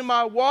compromise in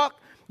my walk.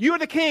 You're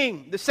the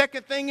King. The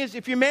second thing is,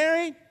 if you're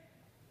married,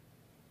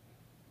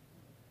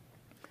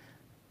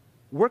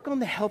 work on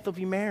the health of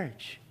your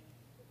marriage.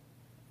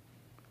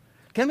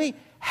 Can we?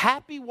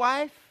 Happy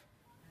wife.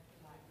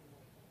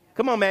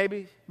 Come on,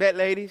 maybe. Bet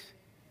ladies.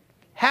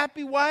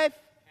 Happy wife.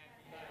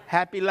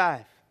 Happy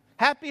life.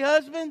 Happy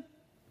husband.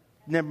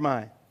 Never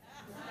mind.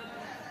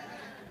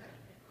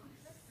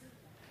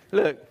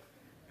 Look.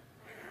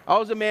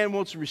 All a man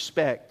wants is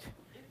respect.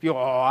 If you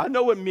I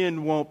know what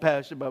men want,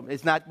 Pastor, but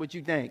it's not what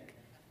you think.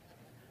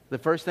 The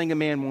first thing a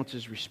man wants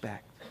is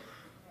respect.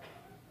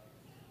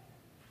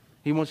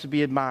 He wants to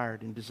be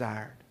admired and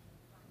desired.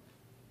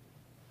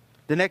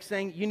 The next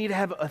thing, you need to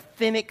have an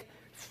authentic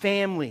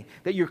family,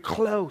 that you're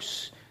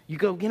close. You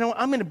go, you know,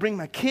 I'm going to bring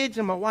my kids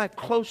and my wife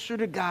closer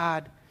to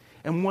God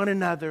and one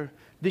another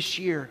this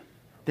year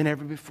than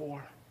ever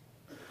before.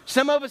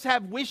 Some of us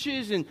have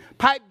wishes and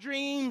pipe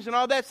dreams and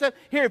all that stuff.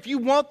 Here, if you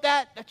want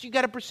that you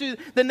got to pursue.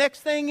 The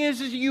next thing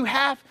is you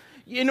have,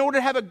 in order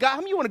to have a God, how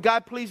many of you want a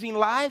God-pleasing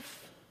life?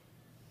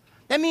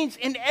 That means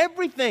in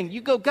everything,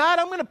 you go, God,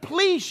 I'm going to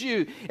please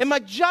you in my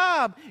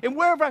job and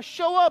wherever I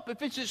show up.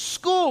 If it's at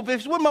school, if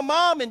it's with my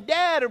mom and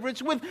dad, or if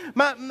it's with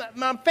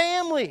my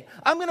family,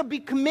 I'm going to be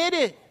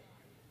committed.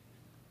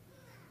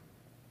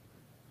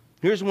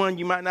 Here's one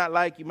you might not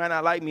like. You might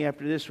not like me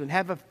after this one.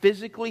 Have a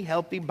physically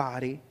healthy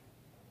body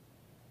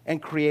and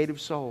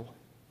creative soul.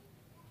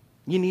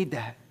 You need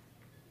that.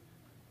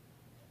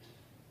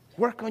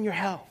 Work on your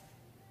health.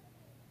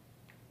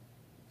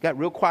 Got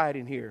real quiet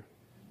in here.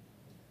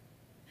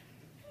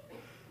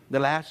 The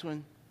last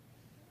one,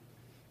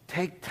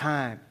 take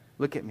time.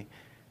 Look at me.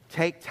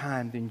 Take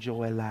time to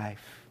enjoy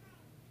life.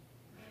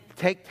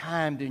 Take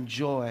time to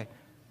enjoy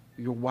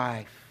your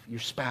wife, your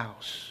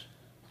spouse,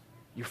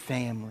 your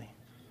family.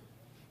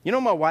 You know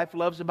what my wife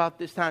loves about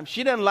this time?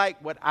 She doesn't like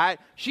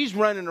she's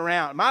running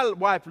around. My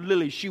wife,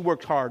 Lily, she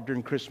works hard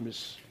during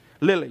Christmas.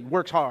 Lily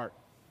works hard.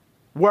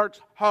 Works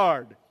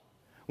hard.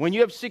 When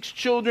you have 6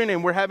 children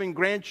and we're having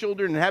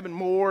grandchildren and having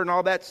more and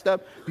all that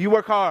stuff, you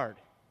work hard.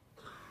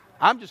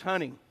 I'm just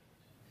hunting.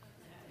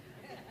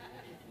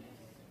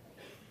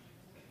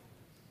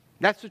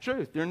 That's the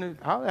truth. Can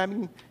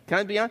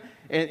I be honest?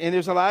 And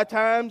there's a lot of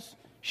times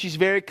She's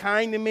very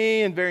kind to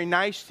me and very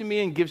nice to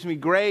me and gives me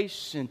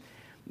grace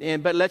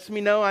but lets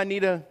me know I need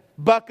to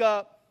buck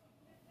up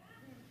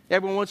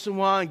every once in a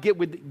while and get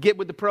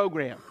with the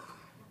program.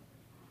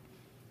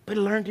 But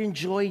learn to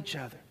enjoy each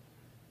other.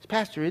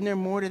 Pastor, isn't there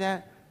more to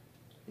that?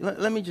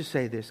 Let me just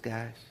say this,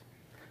 guys.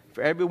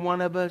 For every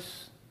one of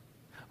us,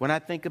 when I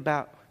think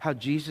about how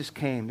Jesus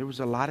came, there was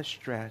a lot of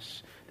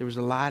stress. There was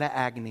a lot of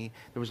agony.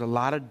 There was a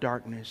lot of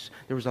darkness.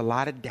 There was a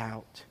lot of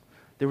doubt.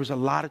 There was a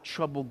lot of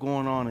trouble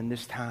going on in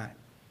this time.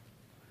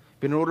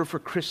 But in order for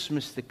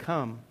Christmas to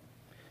come,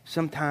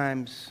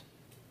 sometimes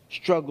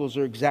struggles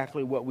are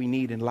exactly what we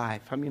need in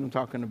life. I mean, I'm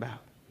talking about.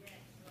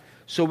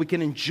 So we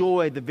can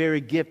enjoy the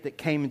very gift that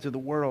came into the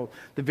world,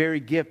 the very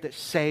gift that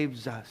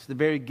saves us, the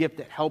very gift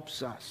that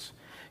helps us.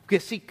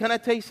 Because see, can I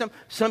tell you something?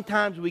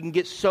 Sometimes we can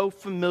get so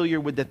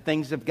familiar with the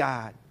things of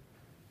God.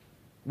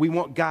 We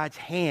want God's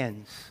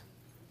hands,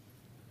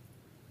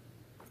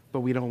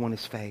 but we don't want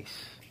His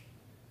face.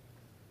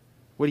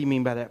 What do you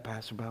mean by that,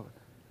 Pastor Bubba?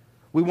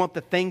 We want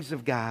the things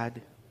of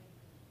God,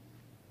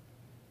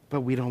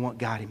 but we don't want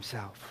God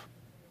Himself.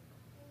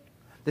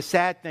 The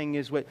sad thing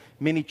is what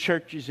many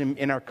churches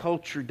in our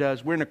culture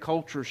does. We're in a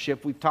culture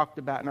shift we've talked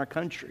about in our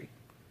country.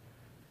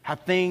 How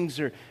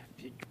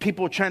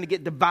people are trying to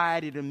get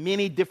divided in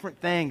many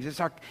different things.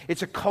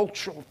 It's a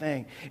cultural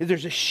thing.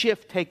 There's a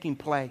shift taking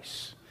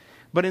place.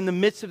 But in the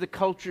midst of the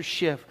culture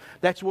shift,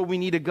 that's where we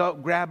need to go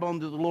grab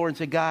onto the Lord and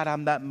say, God,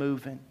 I'm not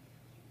moving.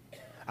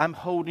 I'm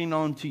holding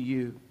on to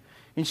you.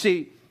 And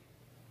see,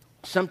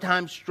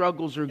 sometimes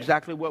struggles are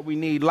exactly what we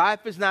need.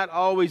 Life is not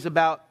always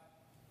about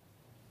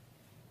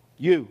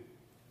you.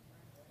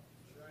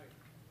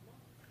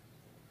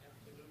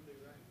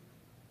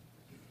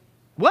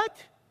 What?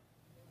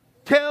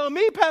 Tell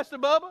me, Pastor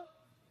Bubba.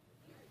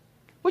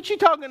 What you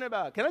talking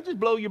about? Can I just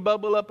blow your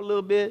bubble up a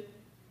little bit?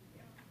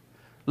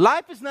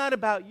 Life is not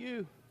about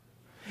you.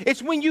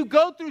 It's when you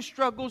go through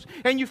struggles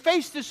and you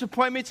face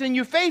disappointments and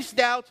you face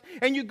doubts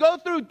and you go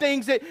through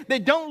things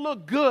that don't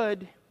look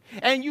good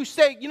and you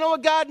say, you know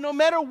what, God, no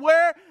matter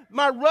where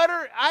my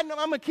rudder, I know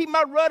I'm going to keep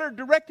my rudder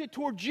directed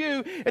towards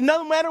you, and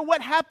no matter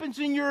what happens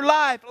in your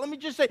life, let me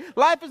just say,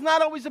 life is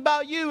not always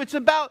about you.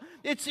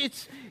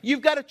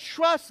 You've got to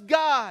trust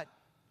God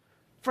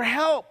for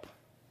help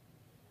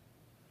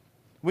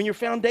when your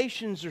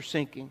foundations are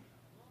sinking.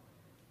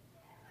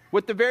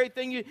 With the very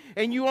thing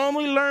you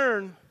only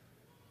learn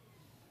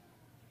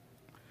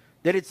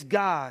that it's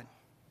God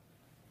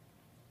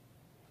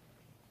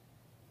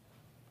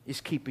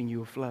is keeping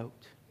you afloat.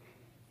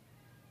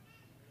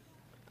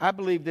 I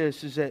believe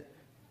this is that,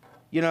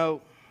 the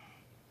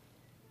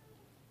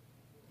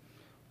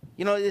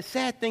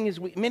sad thing is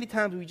many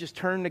times we just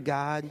turn to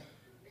God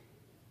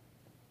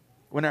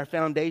when our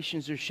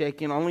foundations are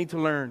shaking, only to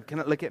learn,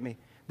 look at me,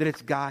 that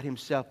it's God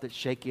Himself that's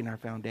shaking our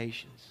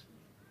foundations.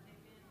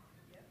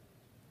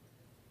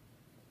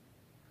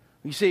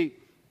 You see,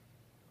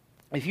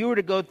 if you were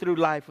to go through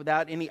life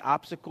without any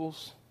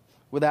obstacles,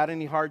 without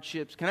any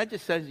hardships, can I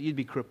just say you'd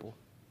be crippled?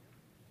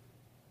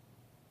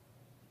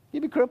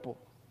 You'd be crippled.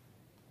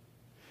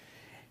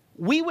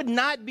 We would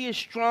not be as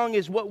strong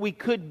as what we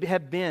could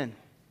have been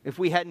if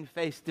we hadn't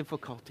faced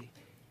difficulty.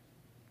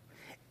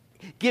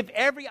 Give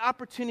every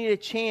opportunity a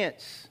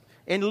chance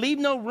and leave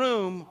no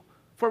room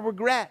for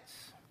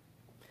regrets.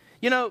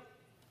 I'm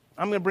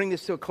going to bring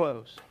this to a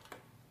close.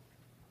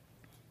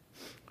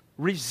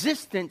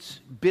 Resistance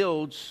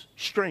builds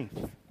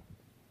strength.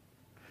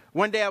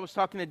 One day I was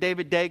talking to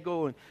David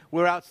Daigle, and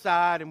we were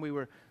outside, and we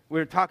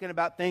were talking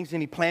about things,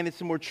 and he planted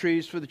some more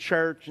trees for the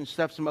church and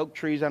stuff, some oak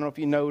trees. I don't know if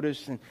you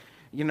noticed, and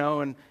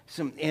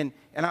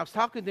I was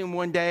talking to him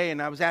one day,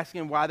 and I was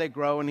asking him why they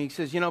grow, and he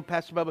says,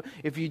 Pastor Bubba,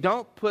 if you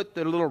don't put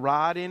the little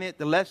rod in it,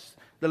 the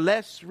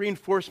less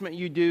reinforcement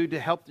you do to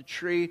help the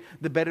tree,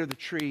 the better the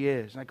tree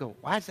is. And I go,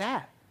 why is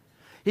that?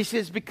 He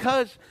says,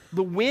 because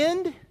the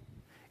wind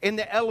and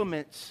the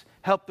elements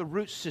help the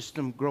root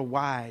system grow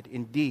wide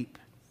and deep,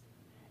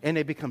 and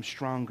they become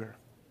stronger.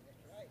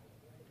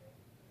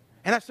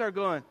 And I started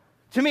going,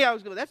 to me, I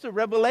was going, that's a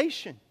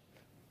revelation.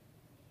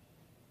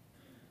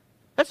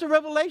 That's a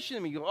revelation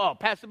to me. You go, oh,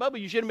 Pastor Bubba,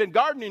 you should have been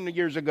gardening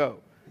years ago.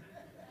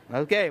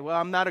 Okay, well,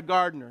 I'm not a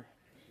gardener.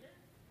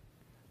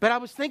 But I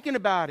was thinking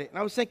about it, and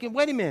I was thinking,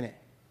 wait a minute.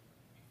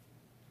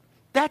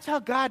 That's how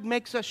God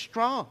makes us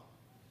strong.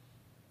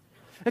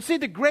 And see,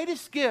 the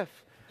greatest gift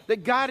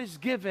that God has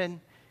given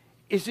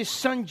is His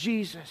Son,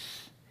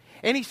 Jesus.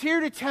 And He's here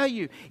to tell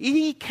you,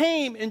 He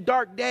came in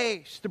dark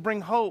days to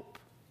bring hope.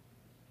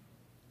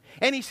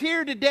 And He's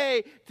here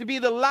today to be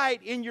the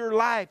light in your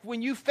life.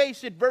 When you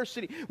face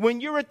adversity,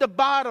 when you're at the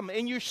bottom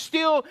and you're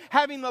still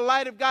having the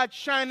light of God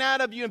shine out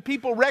of you and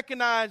people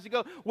recognize, you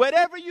go,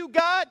 whatever you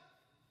got,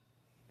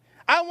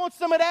 I want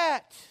some of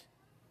that.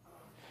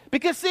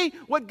 Because see,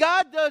 what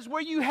God does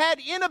where you had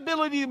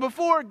inability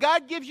before,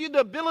 God gives you the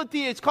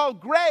ability, it's called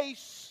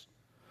grace,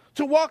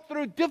 to walk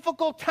through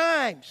difficult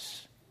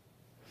times.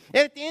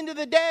 And at the end of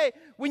the day,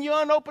 when you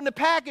unopen the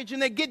package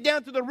and they get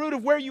down to the root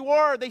of where you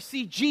are, they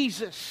see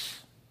Jesus.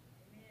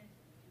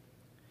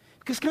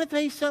 Because can I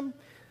tell you something?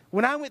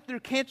 When I went through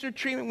cancer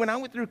treatment, when I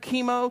went through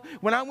chemo,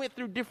 when I went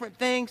through different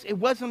things, it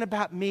wasn't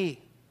about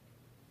me.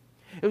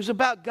 It was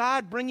about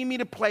God bringing me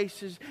to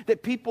places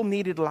that people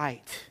needed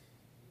light.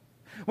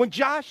 When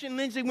Josh and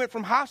Lindsay went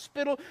from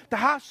hospital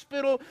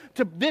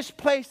to this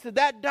place, to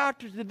that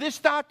doctor, to this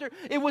doctor,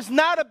 it was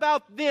not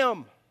about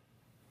them.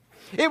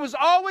 It was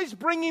always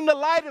bringing the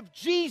light of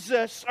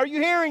Jesus. Are you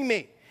hearing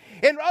me?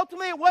 And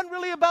ultimately, it wasn't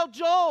really about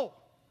Joel.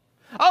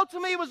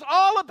 Ultimately, it was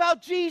all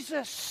about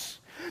Jesus.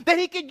 That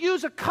he could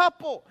use a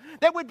couple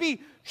that would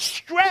be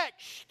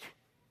stretched.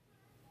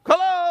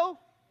 Hello?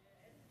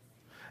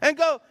 And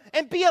go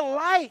and be a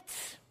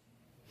light.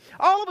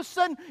 All of a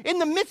sudden, in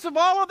the midst of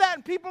all of that,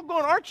 and people are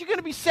going, aren't you going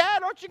to be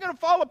sad? Aren't you going to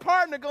fall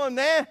apart? And they're going,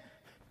 nah,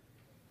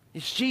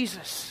 it's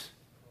Jesus.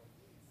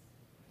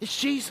 It's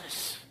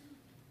Jesus.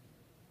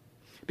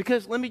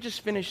 Because let me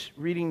just finish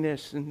reading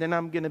this, and then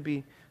I'm going to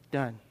be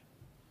done.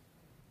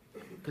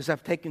 Because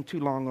I've taken too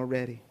long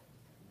already.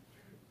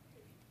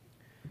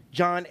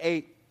 John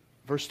 8,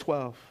 verse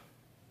 12.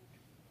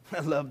 I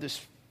love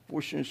this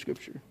portion of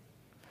Scripture.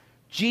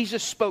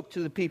 Jesus spoke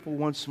to the people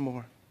once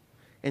more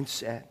and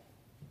said,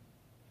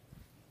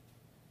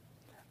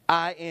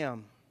 I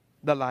am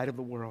the light of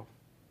the world.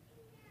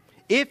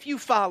 If you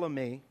follow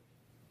me,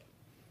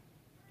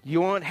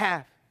 you won't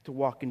have to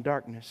walk in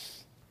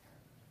darkness.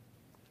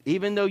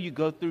 Even though you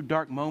go through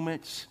dark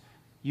moments,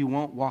 you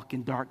won't walk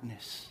in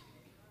darkness.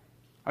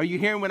 Are you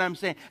hearing what I'm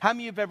saying? How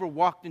many of you have ever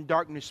walked in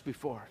darkness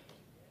before?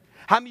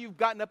 How many of you have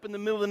gotten up in the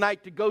middle of the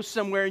night to go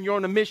somewhere and you're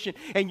on a mission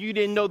and you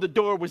didn't know the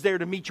door was there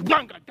to meet you?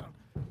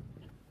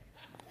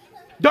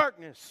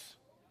 Darkness.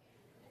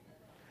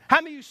 How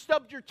many of you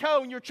stubbed your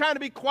toe and you're trying to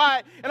be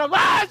quiet and I'm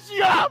like,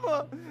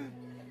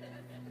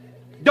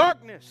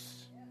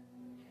 darkness.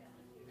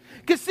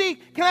 Because see,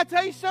 can I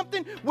tell you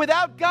something?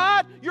 Without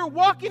God, you're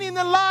walking in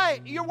the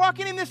light. You're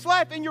walking in this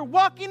life and you're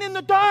walking in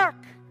the dark.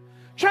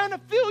 Trying to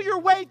feel your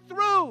way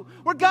through.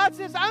 Where God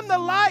says, I'm the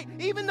light.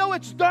 Even though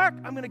it's dark,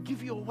 I'm going to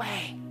give you a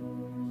way.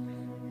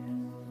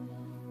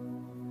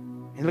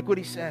 And look what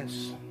he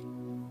says.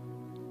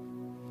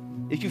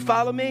 If you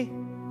follow me,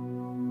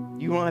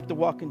 you won't have to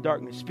walk in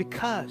darkness.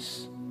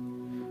 Because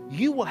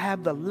you will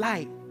have the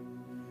light.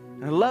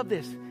 And I love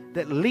this.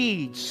 That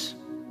leads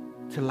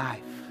to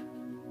life.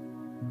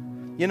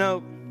 You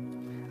know,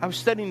 I was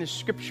studying the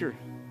scripture.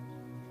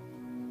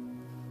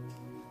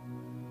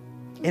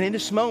 And in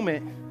this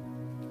moment,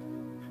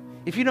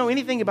 if you know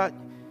anything about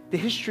the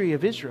history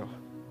of Israel,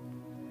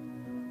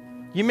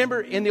 you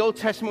remember in the Old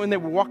Testament when they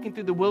were walking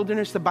through the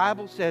wilderness, the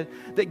Bible said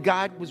that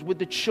God was with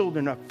the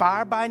children, a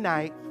fire by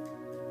night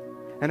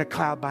and a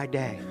cloud by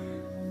day.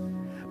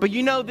 But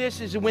you know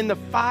this is when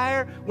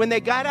they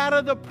got out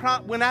of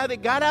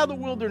the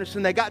wilderness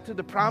and they got to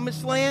the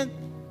promised land,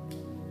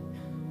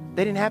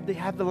 they didn't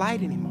have the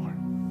light anymore.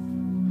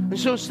 And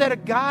so instead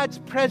of God's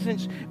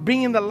presence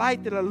being the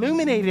light that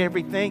illuminated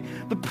everything,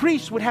 the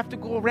priests would have to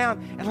go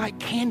around and light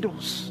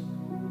candles.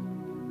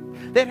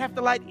 They'd have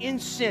to light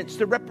incense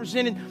that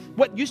represented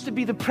what used to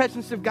be the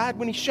presence of God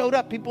when he showed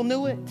up. People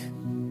knew it.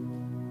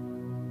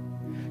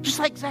 Just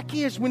like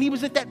Zacchaeus, when he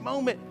was at that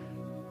moment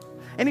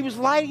and he was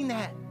lighting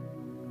that,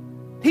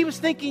 he was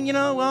thinking,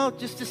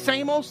 just the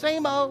same old,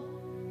 same old.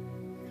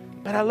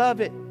 But I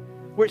love it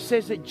where it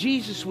says that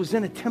Jesus was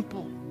in a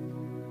temple.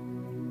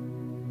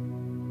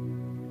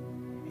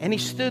 And he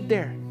stood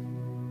there.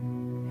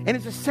 And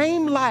it's the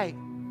same light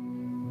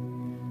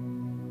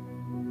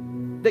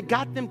that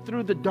got them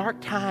through the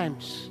dark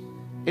times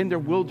in their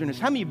wilderness.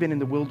 How many of you have been in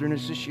the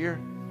wilderness this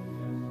year?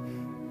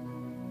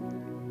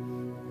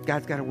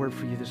 God's got a word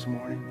for you this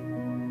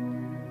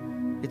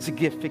morning. It's a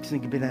gift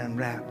fixing to be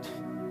unwrapped.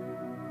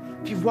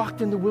 If you've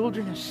walked in the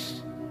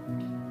wilderness,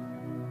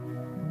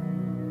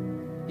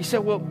 you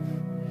said, well,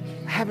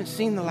 I haven't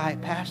seen the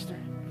light, Pastor.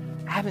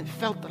 I haven't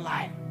felt the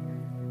light.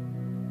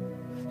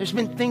 There's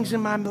been things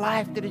in my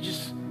life that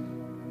just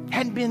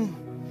hadn't been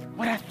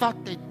what I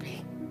thought they'd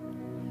be.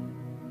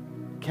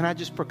 Can I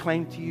just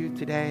proclaim to you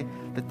today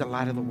that the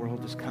light of the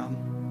world has come?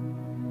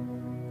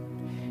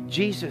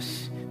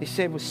 Jesus, they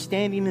said, was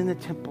standing in the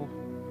temple.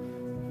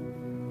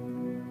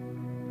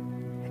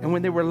 And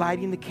when they were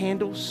lighting the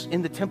candles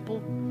in the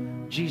temple,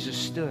 Jesus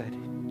stood.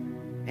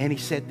 And he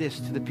said this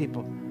to the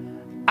people.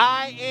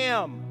 I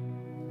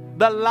am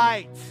the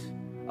light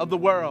of the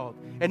world.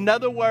 In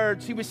other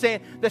words, he was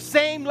saying, the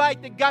same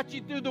light that got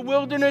you through the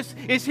wilderness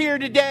is here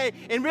today.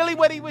 And really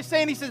what he was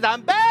saying, he says,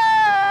 I'm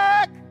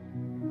back.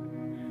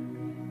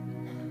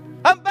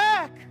 I'm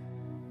back.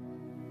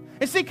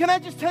 And see, can I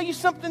just tell you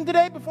something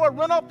today before I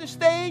run off the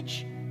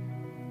stage?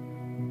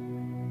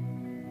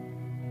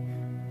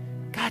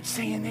 God's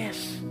saying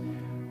this.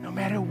 No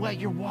matter what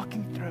you're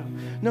walking through,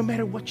 no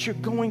matter what you're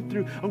going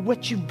through or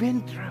what you've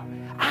been through,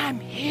 I'm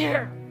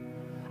here.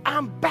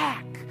 I'm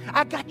back.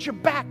 I got your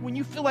back when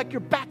you feel like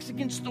your back's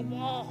against the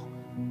wall.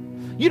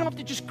 You don't have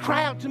to just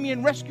cry out to me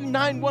and rescue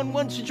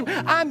 911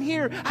 situation. I'm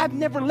here. I've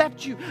never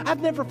left you. I've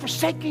never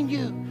forsaken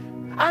you.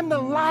 I'm the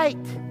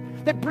light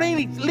that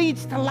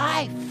leads to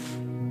life.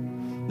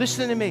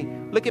 Listen to me.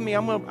 Look at me. I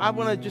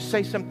want to just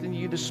say something to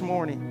you this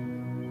morning.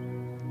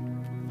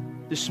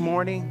 this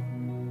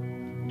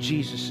morning,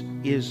 Jesus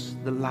is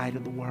the light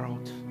of the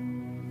world.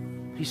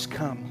 He's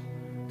come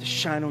to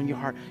shine on your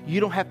heart. You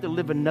don't have to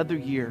live another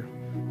year.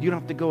 You don't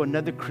have to go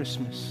another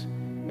Christmas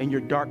in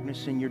your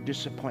darkness and your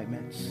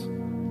disappointments,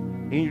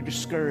 in your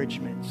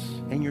discouragements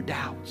and your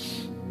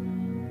doubts.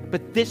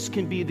 But this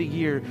can be the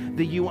year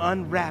that you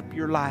unwrap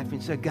your life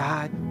and say,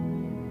 God,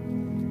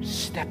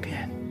 step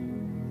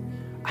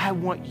in. I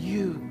want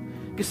you.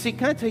 Because see,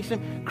 can I tell you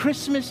something?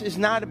 Christmas is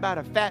not about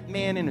a fat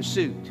man in a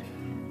suit.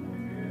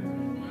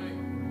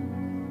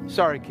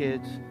 Sorry,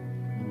 kids.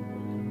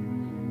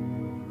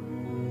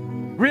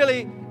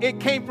 Really, it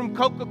came from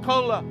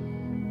Coca-Cola.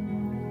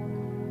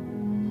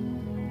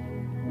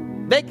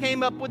 They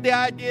came up with the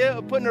idea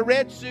of putting a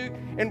red suit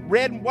and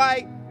red and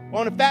white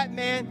on a fat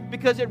man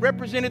because it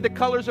represented the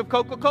colors of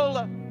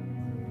Coca-Cola.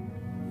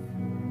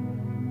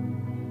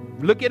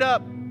 Look it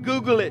up.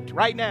 Google it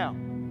right now.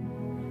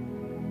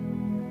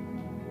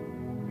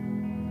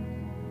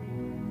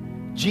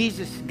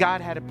 Jesus,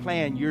 God had a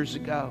plan years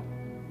ago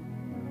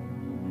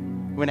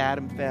when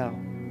Adam fell.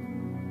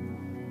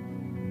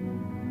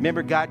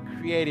 Remember, God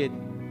created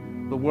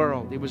the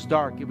world. It was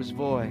dark. It was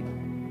void.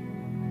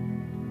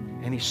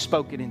 And he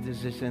spoke it into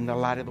existence, and the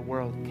light of the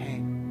world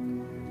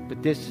came.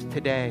 But this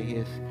today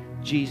is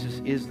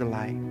Jesus is the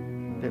light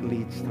that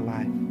leads to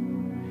life.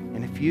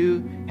 And if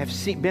you have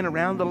been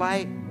around the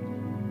light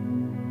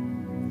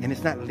and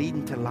it's not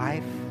leading to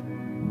life,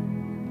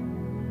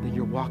 then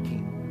you're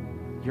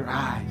walking. Your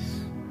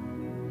eyes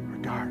are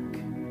dark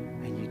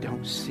and you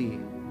don't see.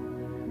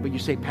 But you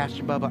say,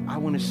 Pastor Bubba, I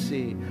want to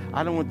see.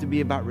 I don't want it to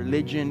be about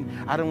religion.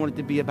 I don't want it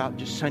to be about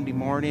just Sunday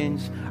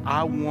mornings.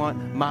 I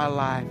want my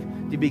life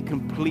to be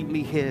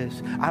completely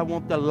His. I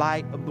want the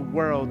light of the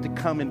world to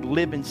come and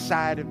live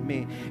inside of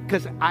me,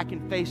 because I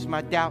can face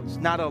my doubts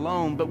not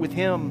alone, but with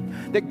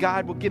Him. That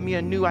God will give me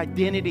a new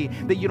identity,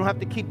 that you don't have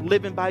to keep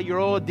living by your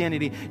old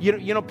identity.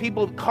 You know,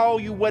 people call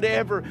you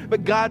whatever,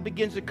 but God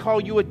begins to call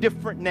you a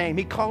different name.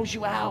 He calls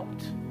you out.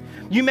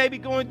 You may be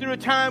going through a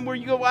time where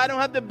you go, well, I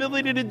don't have the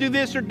ability to do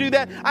this or do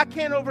that. I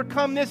can't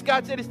overcome this.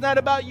 God said, it's not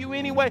about you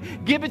anyway.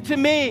 Give it to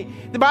me.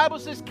 The Bible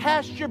says,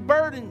 cast your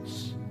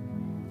burdens,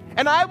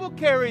 and I will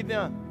carry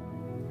them.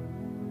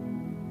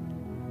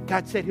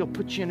 God said He'll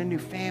put you in a new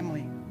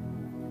family.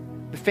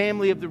 The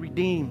family of the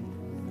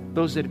redeemed.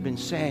 Those that have been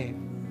saved.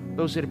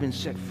 Those that have been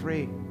set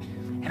free.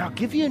 And I'll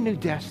give you a new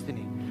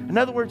destiny. In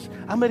other words,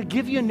 I'm going to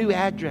give you a new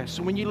address.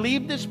 So when you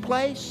leave this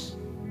place,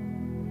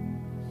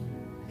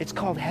 it's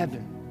called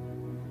heaven.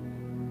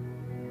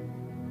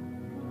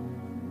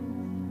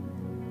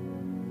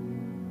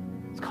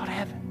 It's called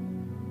heaven.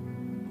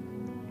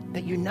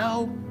 That you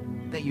know,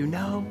 that you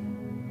know,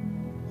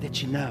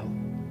 that you know.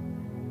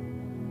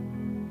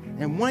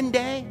 And one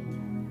day,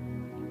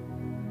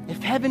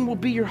 if heaven will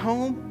be your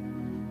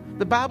home,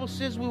 the Bible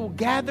says we will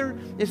gather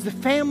as the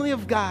family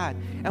of God,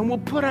 and we'll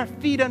put our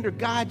feet under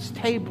God's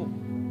table,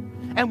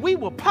 and we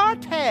will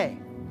party.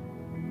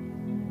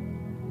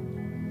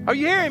 Are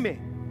you hearing me?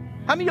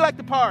 How many of you like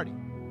to party?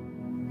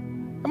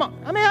 Come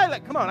on. I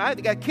mean, come on. I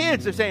got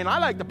kids that are saying, I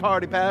like to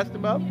party, Pastor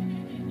Bob.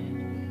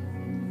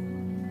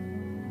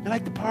 You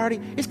like to party?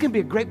 It's going to be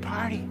a great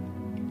party.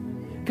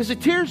 Because the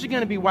tears are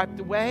going to be wiped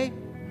away.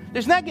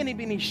 There's not going to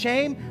be any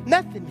shame,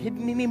 nothing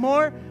hidden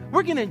anymore.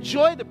 We're going to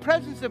enjoy the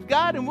presence of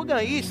God, and we're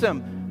going to eat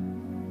some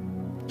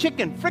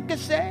chicken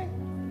fricassee,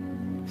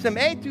 some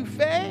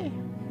étouffée,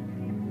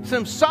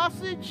 some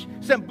sausage,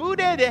 some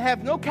boudin that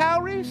have no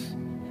calories,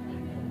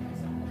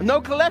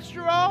 no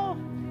cholesterol.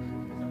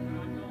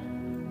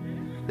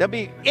 There'll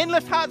be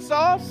endless hot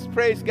sauce,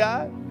 praise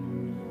God,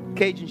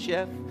 Cajun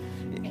chef.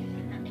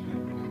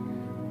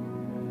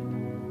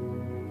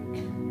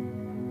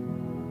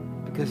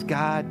 Because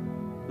God,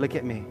 look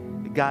at me,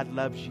 God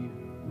loves you.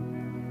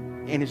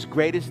 And His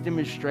greatest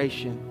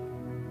demonstration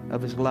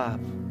of His love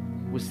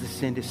was to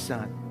send His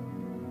Son.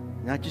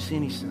 Not just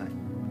any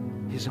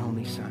Son, His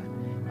only Son.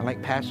 And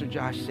like Pastor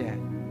Josh said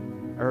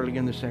earlier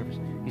in the service,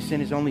 He sent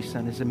His only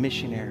Son as a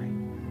missionary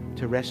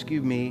to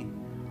rescue me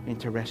and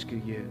to rescue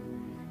you.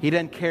 He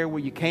doesn't care where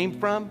you came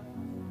from.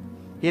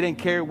 He doesn't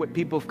care what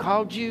people have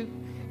called you.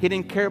 He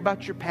didn't care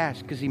about your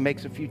past, because He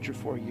makes a future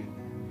for you.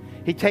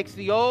 He takes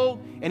the old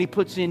and He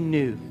puts in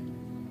new.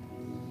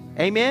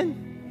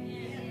 Amen?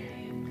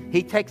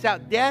 He takes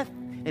out death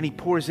and He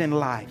pours in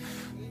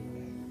life.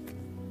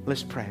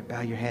 Let's pray.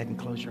 Bow your head and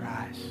close your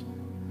eyes.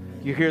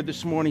 You're here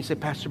this morning, you say,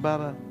 Pastor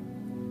Bubba,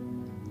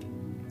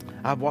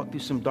 I've walked through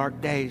some dark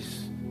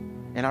days,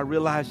 and I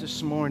realized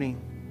this morning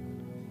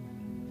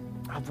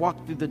I've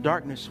walked through the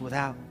darkness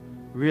without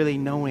really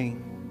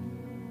knowing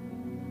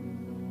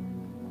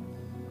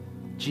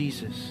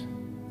Jesus.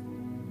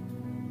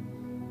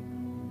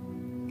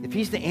 If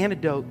He's the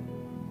antidote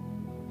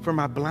for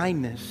my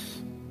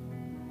blindness,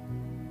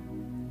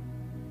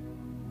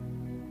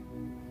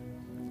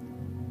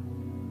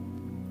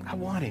 I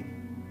want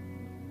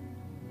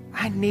Him.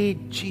 I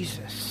need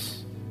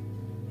Jesus.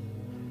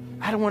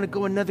 I don't want to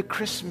go another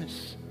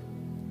Christmas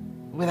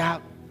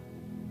without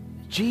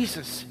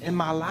Jesus in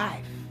my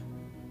life,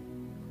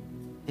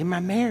 in my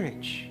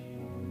marriage,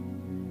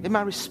 in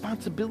my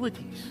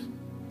responsibilities,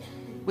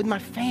 with my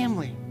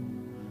family,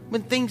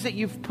 with things that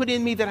you've put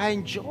in me that I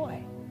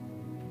enjoy.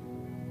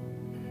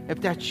 If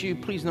that's you,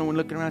 please, no one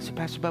looking around and say,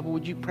 Pastor Bubba,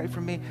 would you pray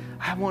for me?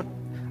 I'm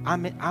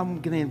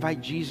going to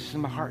invite Jesus in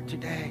my heart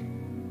today.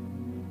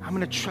 I'm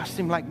going to trust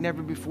him like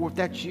never before. If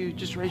that's you,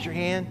 just raise your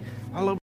hand. All over